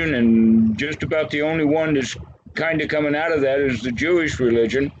religion, and just about the only one that's kind of coming out of that is the Jewish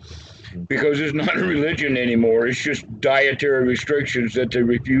religion, because it's not a religion anymore. It's just dietary restrictions that they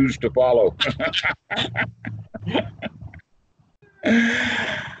refuse to follow.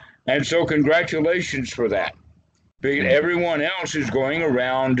 And so congratulations for that. Because everyone else is going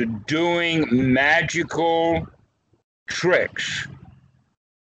around doing magical tricks,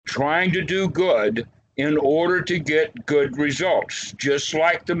 trying to do good in order to get good results, just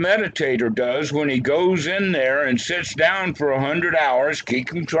like the meditator does when he goes in there and sits down for 100 hours,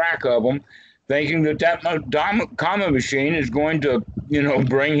 keeping track of them, thinking that that kamma machine is going to,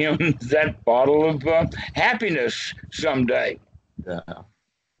 bring him that bottle of happiness someday. Yeah.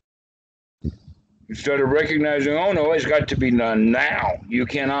 Instead of recognizing, oh no, it's got to be done now. You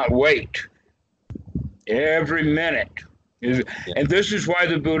cannot wait. Every minute. And this is why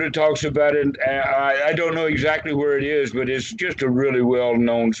the Buddha talks about it. I don't know exactly where it is, but it's just a really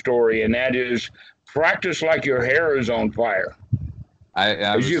well-known story, and that is practice like your hair is on fire.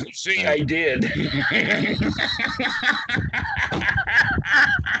 As you can see, I did. You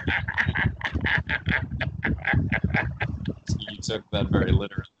took that very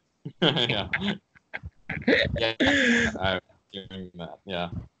literally. Yeah. Yeah, I'm doing that. Yeah,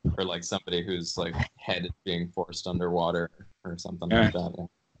 for like somebody who's like head is being forced underwater or something like that. Yeah.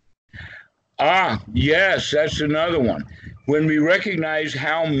 Ah, yes, that's another one. When we recognize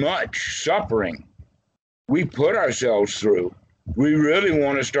how much suffering we put ourselves through, we really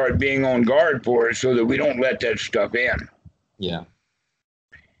want to start being on guard for it so that we don't let that stuff in. Yeah.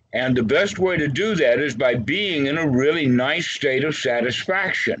 And the best way to do that is by being in a really nice state of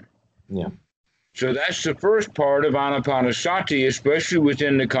satisfaction. Yeah. So that's the first part of anapanasati, especially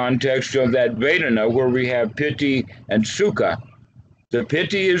within the context of that Vedana where we have piti and sukha. The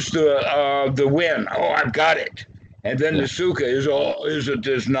piti is the win. Oh, I've got it. And then the sukha is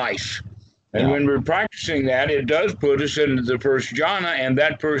nice. And when we're practicing that, it does put us into the first jhana, and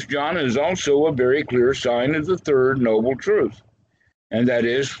that first jhana is also a very clear sign of the third noble truth, and that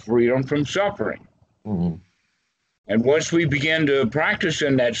is freedom from suffering. Mm-hmm. And once we begin to practice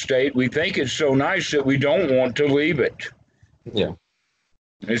in that state, we think it's so nice that we don't want to leave it. Yeah.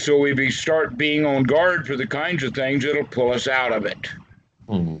 And so we start being on guard for the kinds of things that'll pull us out of it.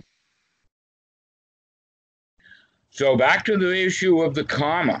 Mm-hmm. So back to the issue of the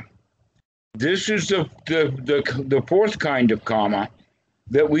kamma. This is the fourth kind of kamma,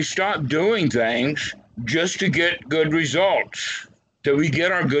 that we stop doing things just to get good results, that we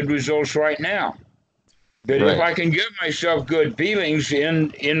get our good results right now. That if I can give myself good feelings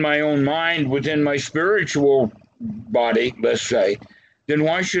in my own mind, within my spiritual body, let's say, then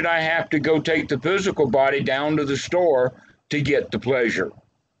why should I have to go take the physical body down to the store to get the pleasure?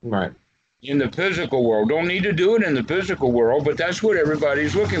 Right. In the physical world. Don't need to do it in the physical world, but that's what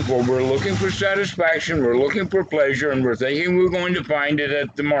everybody's looking for. We're looking for satisfaction, we're looking for pleasure, and we're thinking we're going to find it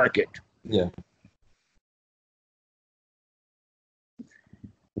at the market. Yeah.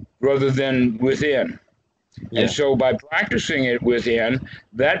 Rather than within. Yeah. And so by practicing it within,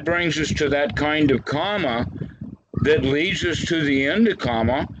 that brings us to that kind of kamma that leads us to the end of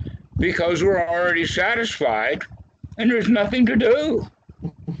kamma, because we're already satisfied and there's nothing to do.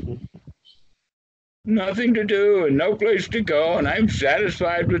 Nothing to do and no place to go, and I'm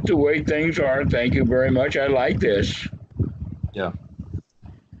satisfied with the way things are. Thank you very much. I like this. Yeah.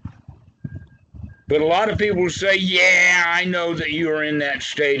 But a lot of people say, yeah, I know that you're in that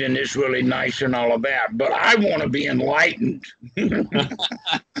state and it's really nice and all of that, but I want to be enlightened.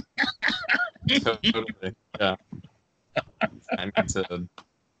 Totally. Yeah. I need to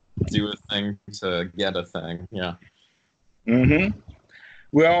do a thing to get a thing. Yeah. Mm-hmm.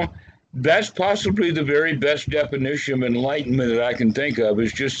 Well, that's possibly the very best definition of enlightenment that I can think of,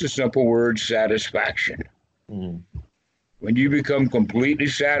 is just the simple word satisfaction. Mm. When you become completely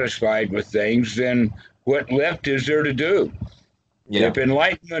satisfied with things, then what left is there to do? Yeah. If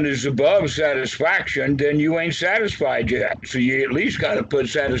enlightenment is above satisfaction, then you ain't satisfied yet. So you at least got to put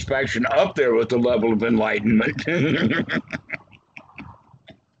satisfaction up there with the level of enlightenment.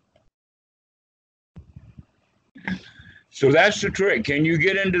 So that's the trick. Can you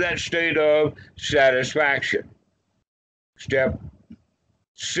get into that state of satisfaction? Step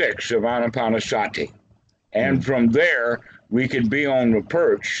 6 of anapanasati. And from there, we can be on the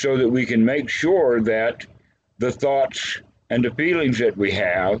perch so that we can make sure that the thoughts and the feelings that we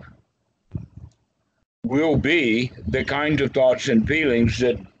have will be the kinds of thoughts and feelings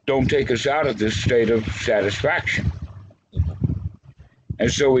that don't take us out of this state of satisfaction.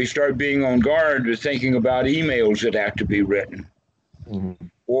 And so we start being on guard with thinking about emails that have to be written,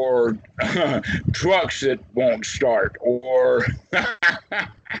 or trucks that won't start, or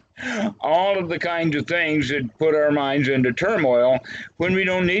all of the kinds of things that put our minds into turmoil when we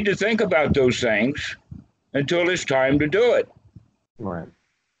don't need to think about those things until it's time to do it. Right.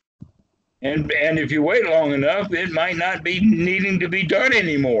 And if you wait long enough, it might not be needing to be done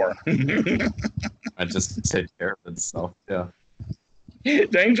anymore. I just take care of itself. Yeah.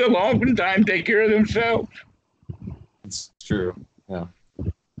 Things will oftentimes take care of themselves. It's true. Yeah.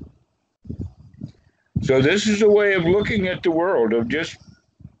 So this is a way of looking at the world, of just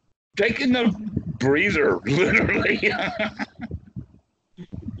taking a breather, literally.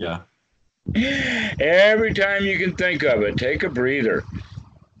 Yeah. Every time you can think of it, take a breather.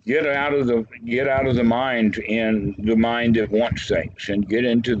 Get out of the mind, in the mind that wants things, and get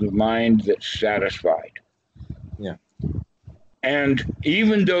into the mind that's satisfied. Yeah. And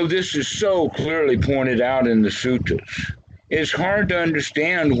even though this is so clearly pointed out in the suttas, it's hard to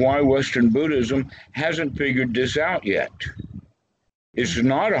understand why Western Buddhism hasn't figured this out yet. It's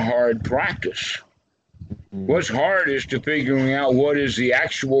not a hard practice. What's hard is to figuring out what is the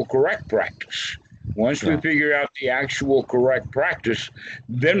actual correct practice. Once we figure out the actual correct practice,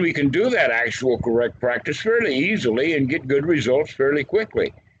 then we can do that actual correct practice fairly easily and get good results fairly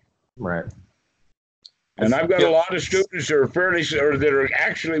quickly. Right. And I've got a lot of students that are that are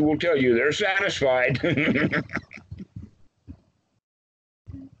actually will tell you they're satisfied.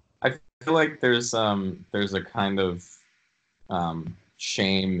 I feel like there's a kind of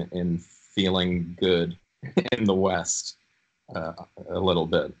shame in feeling good in the West. A little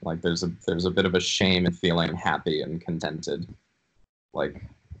bit, like there's a bit of a shame in feeling happy and contented, like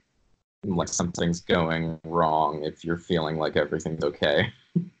something's going wrong if you're feeling like everything's okay.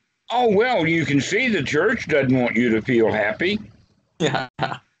 Oh, well, you can see the church doesn't want you to feel happy. Yeah.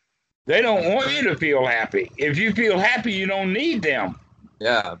 They don't want you to feel happy. If you feel happy, you don't need them.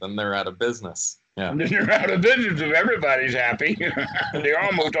 Yeah, then they're out of business. Yeah. And then they're out of business if everybody's happy. They're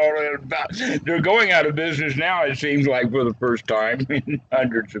almost all about. They're going out of business now, it seems like, for the first time in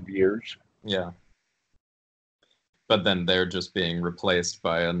hundreds of years. Yeah. But then they're just being replaced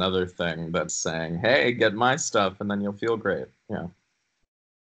by another thing that's saying, hey, get my stuff and then you'll feel great. Yeah.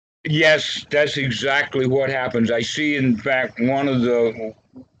 Yes, that's exactly what happens. I see, in fact, one of the,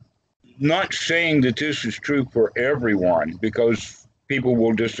 not saying that this is true for everyone, because people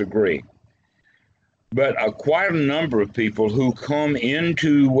will disagree, but quite a number of people who come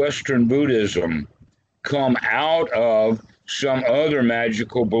into Western Buddhism come out of some other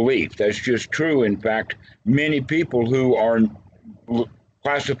magical belief. That's just true. In fact, many people who are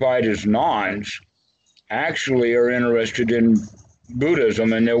classified as nones actually are interested in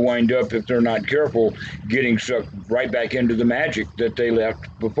Buddhism, and they'll wind up, if they're not careful, getting sucked right back into the magic that they left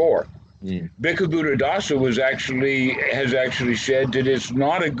before. Bhikkhu Buddhadasa has actually said that it's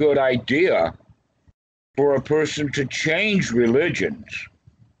not a good idea for a person to change religions,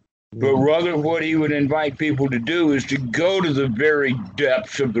 but rather what he would invite people to do is to go to the very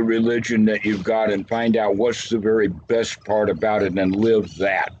depths of the religion that you've got and find out what's the very best part about it and live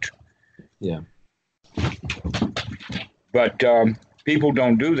that. Yeah. But people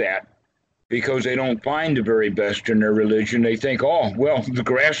don't do that because they don't find the very best in their religion. They think, oh, well, the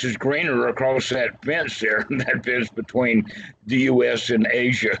grass is greener across that fence there, that fence between the U.S. and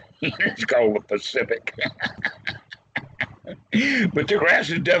Asia. It's called the Pacific. But the grass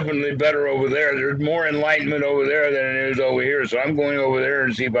is definitely better over there. There's more enlightenment over there than it is over here. So I'm going over there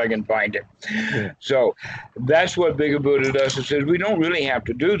and see if I can find it. Yeah. So that's what Bhikkhu Buddhadasa says. We don't really have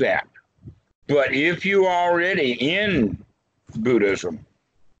to do that. But if you're already in Buddhism,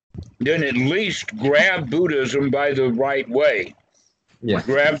 then at least grab Buddhism by the right way. Yeah.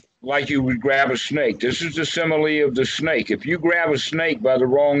 Grab like you would grab a snake. This is the simile of the snake. If you grab a snake by the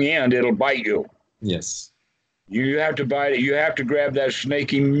wrong end, it'll bite you. Yes. You have to bite it. You have to grab that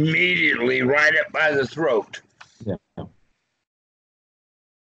snake immediately, right up by the throat. Yeah.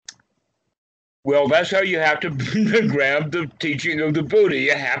 Well, that's how you have to grab the teaching of the Buddha.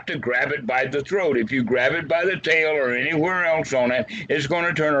 You have to grab it by the throat. If you grab it by the tail or anywhere else on it, it's going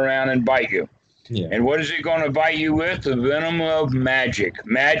to turn around and bite you. Yeah. And what is it going to bite you with? The venom of magic.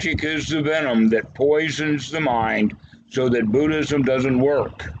 Magic is the venom that poisons the mind so that Buddhism doesn't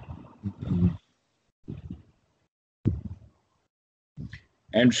work. Mm-hmm.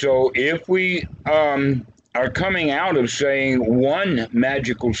 And so if we are coming out of saying one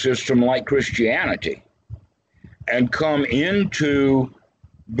magical system like Christianity and come into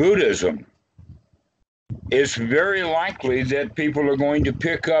Buddhism, it's very likely that people are going to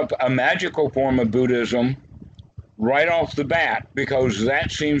pick up a magical form of Buddhism right off the bat because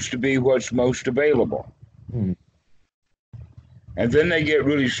that seems to be what's most available. Hmm. And then they get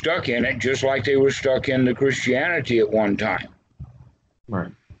really stuck in it, just like they were stuck into Christianity at one time.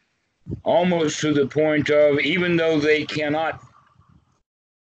 Right. Almost to the point of, even though they cannot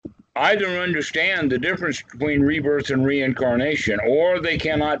either understand the difference between rebirth and reincarnation, or they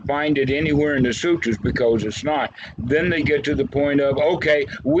cannot find it anywhere in the sutras because it's not, then they get to the point of, okay,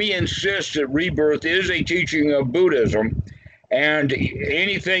 we insist that rebirth is a teaching of Buddhism, and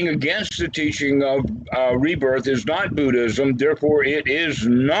anything against the teaching of rebirth is not Buddhism, therefore it is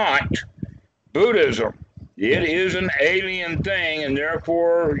not Buddhism. It is an alien thing, and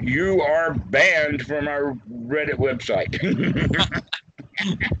therefore you are banned from our Reddit website.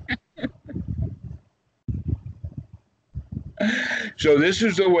 So this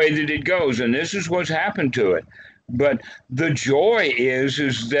is the way that it goes, and this is what's happened to it. But the joy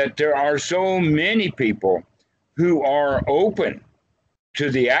is that there are so many people who are open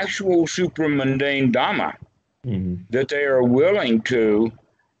to the actual supramundane Dhamma, that they are willing to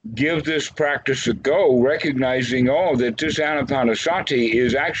give this practice a go, recognizing, that this anapanasati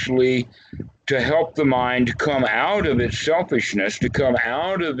is actually to help the mind come out of its selfishness, to come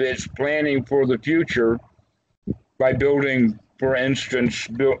out of its planning for the future by building, for instance,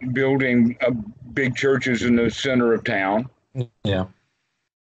 building big churches in the center of town. Yeah.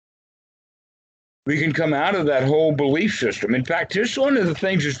 We can come out of that whole belief system. In fact, just one of the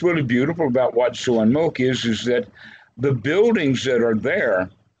things that's really beautiful about Wat Suan Mokkh is that the buildings that are there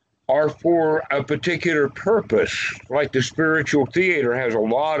are for a particular purpose. Like the spiritual theater has a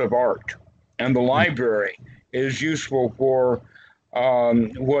lot of art, and the library is useful for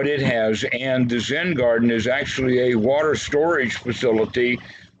what it has, and the Zen garden is actually a water storage facility,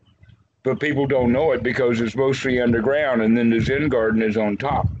 but people don't know it because it's mostly underground, and then the Zen garden is on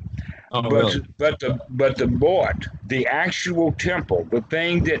top. Oh, but really? the Bodh, the actual temple, the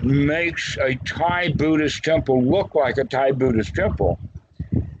thing that makes a Thai Buddhist temple look like a Thai Buddhist temple,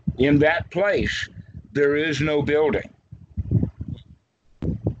 in that place there is no building.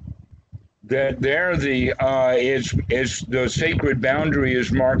 That there is the sacred boundary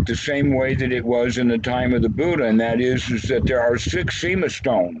is marked the same way that it was in the time of the Buddha, and that is that there are 6 Sema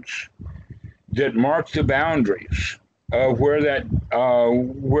stones that mark the boundaries of where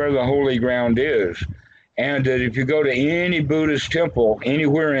the holy ground is, and that if you go to any Buddhist temple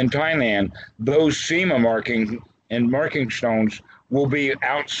anywhere in Thailand, those Sema marking stones will be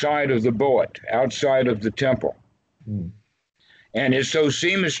outside of the Bodh, outside of the temple. And it's those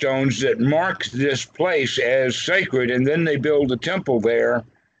Sema stones that mark this place as sacred, and then they build a temple there.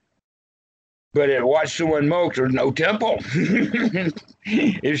 But at Wat Suan Mokkh, there's no temple.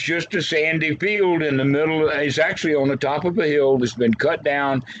 It's just a sandy field in the middle. It's actually on the top of a hill that's been cut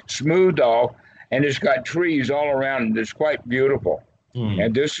down, smoothed off, and it's got trees all around it. It's quite beautiful.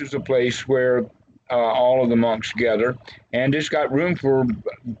 And this is a place where all of the monks gather, and it's got room for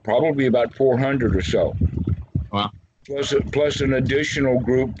probably about 400 or so. Wow. Plus an additional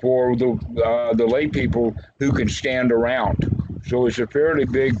group for the lay people who can stand around. So it's a fairly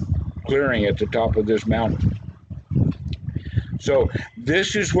big clearing at the top of this mountain. So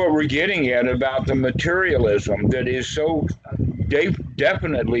this is what we're getting at about the materialism that is so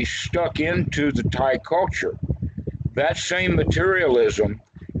definitely stuck into the Thai culture. That same materialism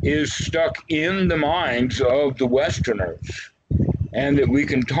is stuck in the minds of the Westerners. And that we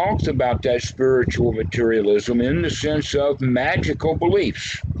can talk about that spiritual materialism in the sense of magical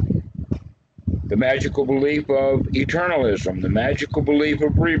beliefs. The magical belief of eternalism, the magical belief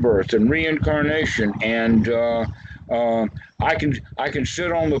of rebirth and reincarnation, and I can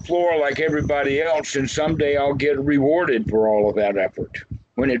sit on the floor like everybody else, and someday I'll get rewarded for all of that effort.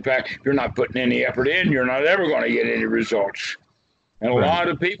 When in fact, if you're not putting any effort in, you're not ever going to get any results. And a lot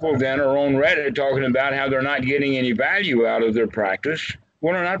of people then are on Reddit talking about how they're not getting any value out of their practice.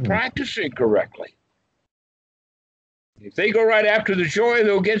 Well, they're not practicing correctly. If they go right after the joy,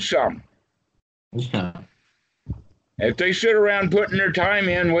 they'll get some. Yeah. If they sit around putting their time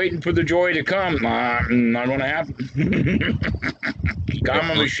in, waiting for the joy to come, not going to happen.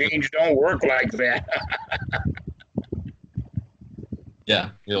 Kamma machines don't work like that.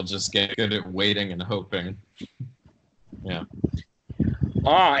 Yeah, you'll just get good at waiting and hoping. Yeah.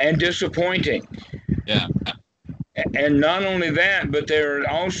 And disappointing. Yeah. And not only that, but they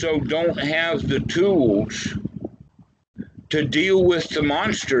also don't have the tools to deal with the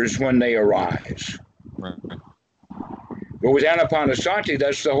monsters when they arise. Right. But with anapanasati,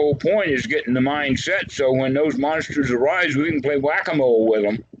 that's the whole point, is getting the mind set so when those monsters arise, we can play whack-a-mole with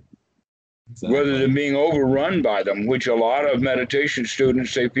them. rather than being overrun by them, which a lot of meditation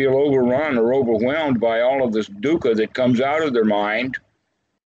students, they feel overrun or overwhelmed by all of this dukkha that comes out of their mind.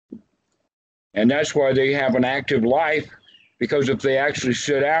 And that's why they have an active life, because if they actually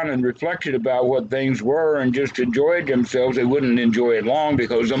sit down and reflected about what things were and just enjoyed themselves, they wouldn't enjoy it long,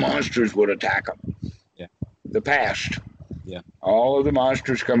 because the monsters would attack them. Yeah. The past. Yeah. All of the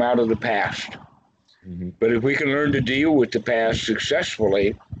monsters come out of the past. But if we can learn to deal with the past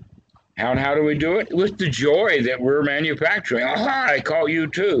successfully, how do we do it? With the joy that we're manufacturing. Aha, I call you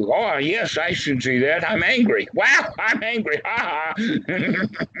too. Oh, yes, I should see that. I'm angry. Wow, I'm angry. Ha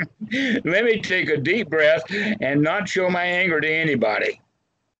Let me take a deep breath and not show my anger to anybody.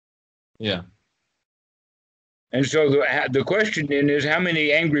 Yeah. And so the question then is, how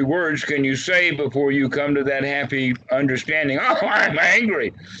many angry words can you say before you come to that happy understanding? Oh, I'm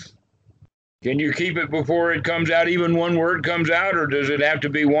angry. Can you keep it before it comes out, even one word comes out, or does it have to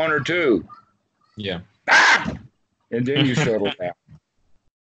be one or two? Yeah. Ah! And then you settle down.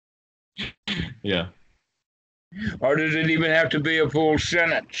 Yeah. Or does it even have to be a full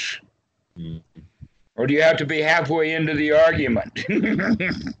sentence? Mm-hmm. Or do you have to be halfway into the argument?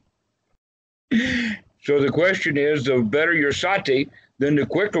 So the question is, the better your sati, then the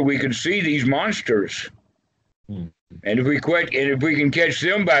quicker we can see these monsters. And if we can catch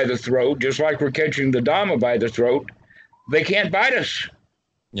them by the throat, just like we're catching the Dhamma by the throat, they can't bite us.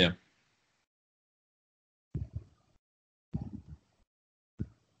 Yeah.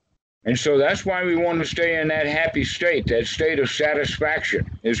 And so that's why we want to stay in that happy state, that state of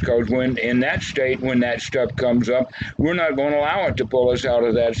satisfaction, is because when in that state, when that stuff comes up, we're not going to allow it to pull us out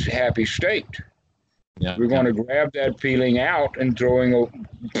of that happy state. Yeah. We're going to grab that feeling out and throwing a...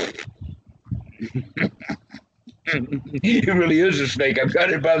 It really is a snake. I've got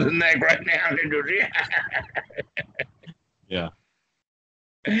it by the neck right now. Yeah.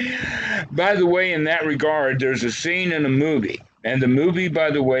 By the way, in that regard, there's a scene in a movie, and the movie, by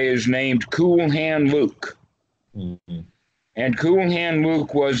the way, is named Cool Hand Luke. Mm-hmm. And Cool Hand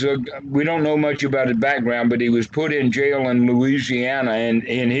Luke was we don't know much about his background, but he was put in jail in Louisiana, and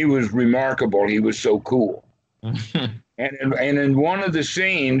he was remarkable. He was so cool. And in one of the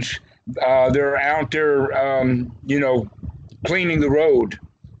scenes, they're out there, cleaning the road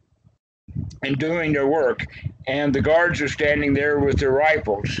and doing their work. And the guards are standing there with their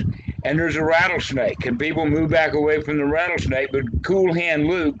rifles. And there's a rattlesnake. And people move back away from the rattlesnake. But Cool Hand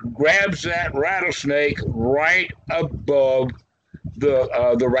Luke grabs that rattlesnake right above the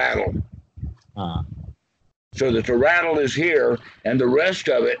rattle. So that the rattle is here and the rest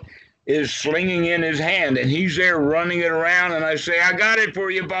of it is slinging in his hand, and he's there running it around, and I say, I got it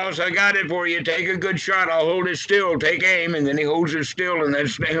for you, boss, I got it for you, take a good shot, I'll hold it still, take aim, and then he holds it still, and then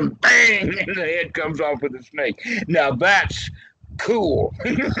snake, bang, and the head comes off with the snake. Now that's cool.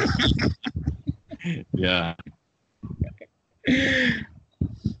 Yeah.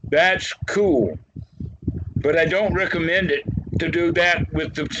 That's cool. But I don't recommend it to do that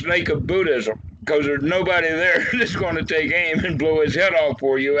with the snake of Buddhism, because there's nobody there that's going to take aim and blow his head off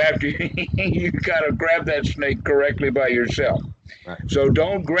for you after you got to grab that snake correctly by yourself. Right. So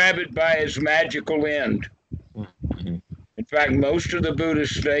don't grab it by its magical end. Mm-hmm. In fact, most of the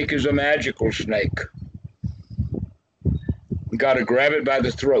Buddhist snake is a magical snake. You got to grab it by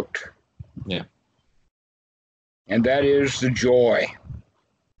the throat. Yeah. And that is the joy.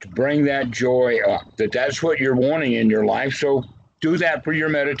 To bring that joy up, that's what you're wanting in your life. So do that for your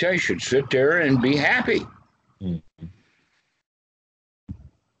meditation. Sit there and be happy. Mm-hmm.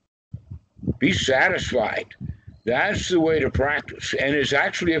 Be satisfied. That's the way to practice. And it's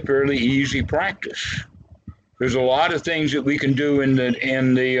actually a fairly easy practice. There's a lot of things that we can do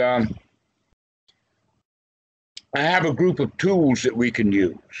I have a group of tools that we can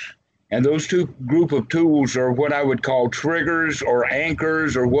use. And those group of tools are what I would call triggers or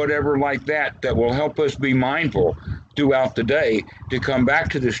anchors or whatever like that will help us be mindful throughout the day to come back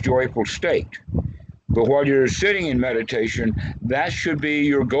to this joyful state. But while you're sitting in meditation, that should be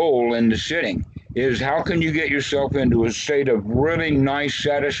your goal in the sitting, is how can you get yourself into a state of really nice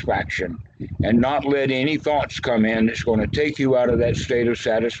satisfaction and not let any thoughts come in that's going to take you out of that state of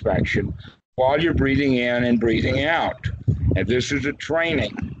satisfaction while you're breathing in and breathing out. And this is a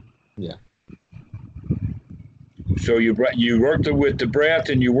training. Yeah. So you work with the breath,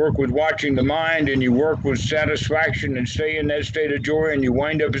 and you work with watching the mind, and you work with satisfaction and stay in that state of joy, and you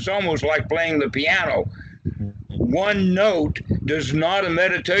wind up, it's almost like playing the piano. One note does not a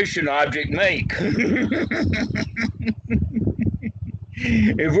meditation object make.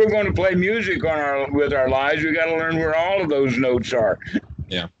 If we're going to play music with our lives, we got to learn where all of those notes are.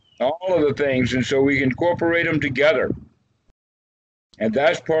 Yeah. All of the things, and so we can incorporate them together. And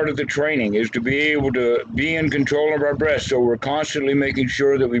that's part of the training, is to be able to be in control of our breath. So we're constantly making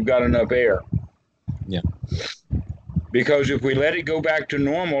sure that we've got enough air. Yeah. Because if we let it go back to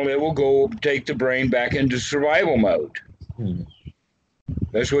normal, it will go take the brain back into survival mode.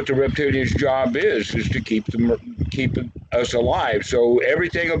 That's what the reptilian's job is to keep us alive. So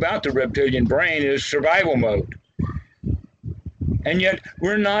everything about the reptilian brain is survival mode. And yet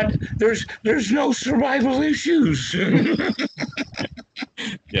we're not, there's no survival issues.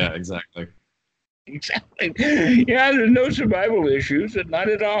 Yeah, exactly. Exactly. Yeah, there's no survival issues, not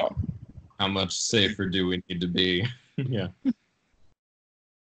at all. How much safer do we need to be? Yeah.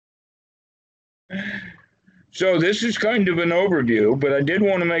 So this is kind of an overview, but I did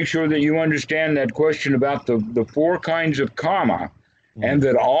want to make sure that you understand that question about the four kinds of kamma, and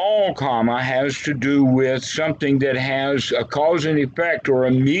that all kamma has to do with something that has a cause and effect or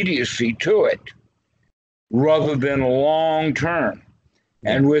immediacy to it, rather than long term.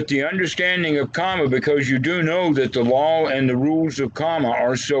 And with the understanding of kamma, because you do know that the law and the rules of kamma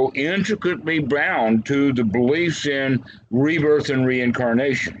are so intricately bound to the beliefs in rebirth and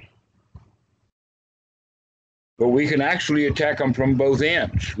reincarnation. But we can actually attack them from both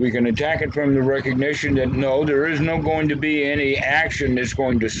ends. We can attack it from the recognition that no, there is no going to be any action that's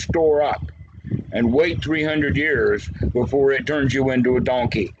going to store up and wait 300 years before it turns you into a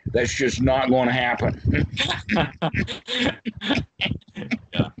donkey. That's just not going to happen.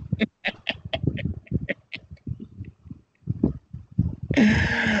 Yeah.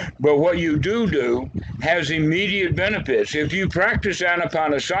 But what you do has immediate benefits. If you practice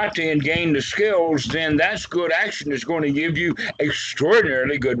anapanasati and gain the skills, then that's good action is going to give you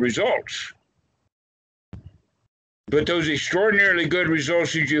extraordinarily good results. But those extraordinarily good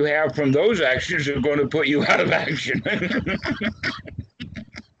results that you have from those actions are going to put you out of action.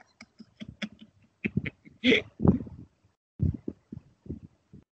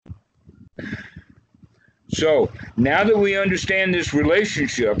 So now that we understand this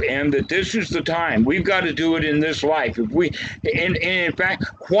relationship and that this is the time, we've got to do it in this life. If we, and in fact,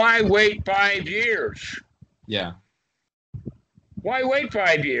 why wait 5 years? Yeah. Why wait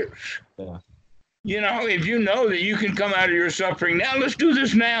 5 years? Yeah. You know, if you know that you can come out of your suffering now, let's do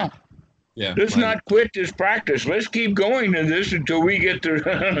this now. Yeah. Let's not quit this practice. Let's keep going to this until we get to,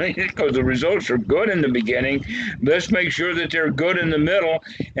 because the results are good in the beginning. Let's make sure that they're good in the middle,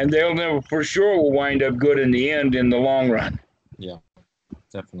 and they'll never, for sure, will wind up good in the end in the long run. Yeah,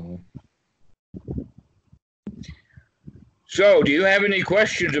 definitely. So, do you have any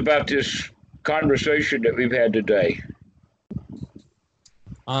questions about this conversation that we've had today?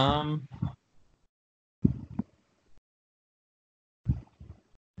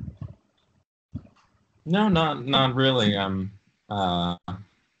 No, not really. I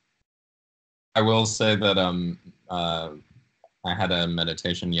will say that I had a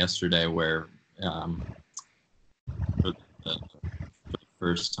meditation yesterday where for the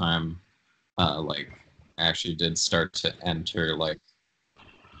first time, like I actually did start to enter like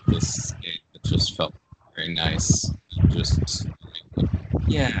this state that just felt very nice. Just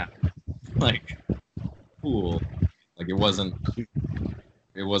yeah, like cool. Like it wasn't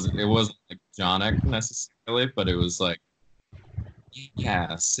like Jonic necessarily, but it was like,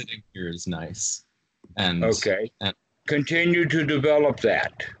 yeah, sitting here is nice. And Okay. And continue to develop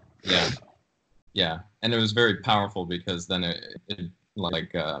that. Yeah. And it was very powerful because then it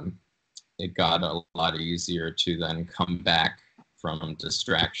got a lot easier to then come back from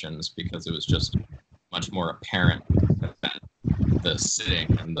distractions, because it was just much more apparent that the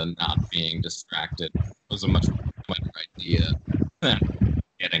sitting and the not being distracted was a much better idea than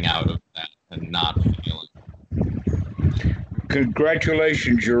getting out of that and not feeling.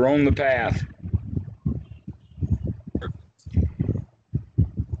 Congratulations, you're on the path.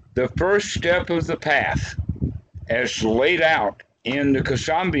 The first step of the path, as laid out in the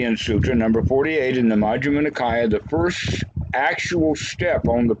Kasambian Sutra, number 48 in the Majjhima Nikaya, the first actual step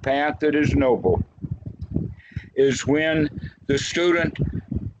on the path that is noble is when the student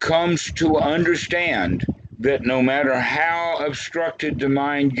comes to understand that no matter how obstructed the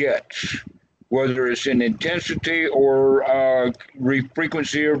mind gets, whether it's in intensity or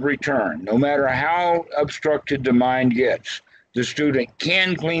frequency of return, no matter how obstructed the mind gets, the student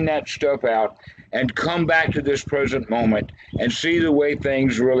can clean that stuff out and come back to this present moment and see the way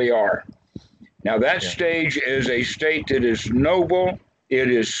things really are. Now, that stage is a state that is noble, it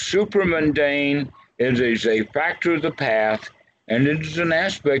is super mundane, it is a factor of the path, and it is an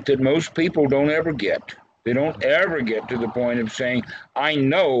aspect that most people don't ever get. They don't ever get to the point of saying, I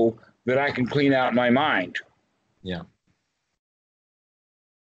know that I can clean out my mind. Yeah.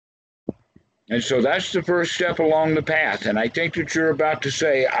 And so that's the first step along the path. And I think that you're about to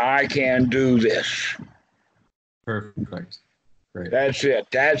say, I can do this. Perfect. Great. That's it.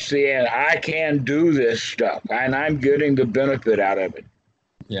 That's the end. I can do this stuff, and I'm getting the benefit out of it.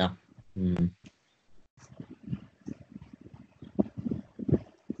 Yeah. Mm-hmm.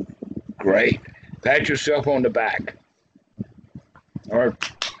 Great. Pat yourself on the back. Or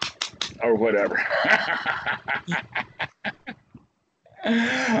whatever.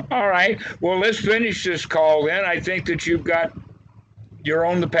 All right. Well, let's finish this call then. I think that you're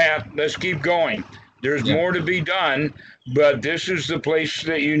on the path. Let's keep going. There's more to be done, but this is the place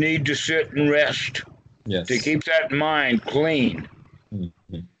that you need to sit and rest. Yes. To keep that mind clean.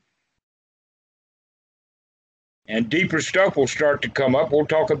 Mm-hmm. And deeper stuff will start to come up. We'll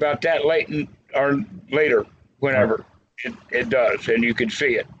talk about that later, whenever it does, and you can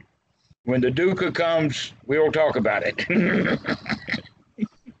see it. When the dukkha comes, we'll talk about it.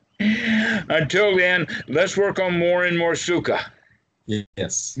 Until then, let's work on more and more sukha.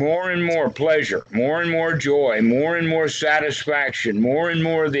 Yes. More and more pleasure, more and more joy, more and more satisfaction, more and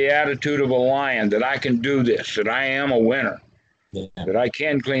more the attitude of a lion that I can do this, that I am a winner, that I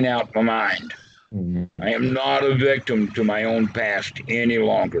can clean out my mind. Mm-hmm. I am not a victim to my own past any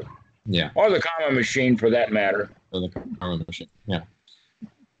longer. Yeah. Or the kamma machine for that matter. Or the kamma machine. Yeah.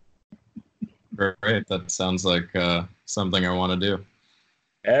 Great. That sounds like something I want to do.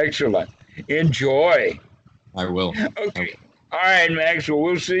 Excellent. Enjoy. I will. Okay. All right, Max. Well,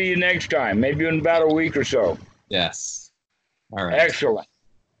 we'll see you next time. Maybe in about a week or so. Yes. All right. Excellent.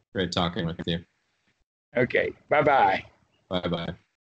 Great talking with you. Okay. Bye-bye. Bye-bye.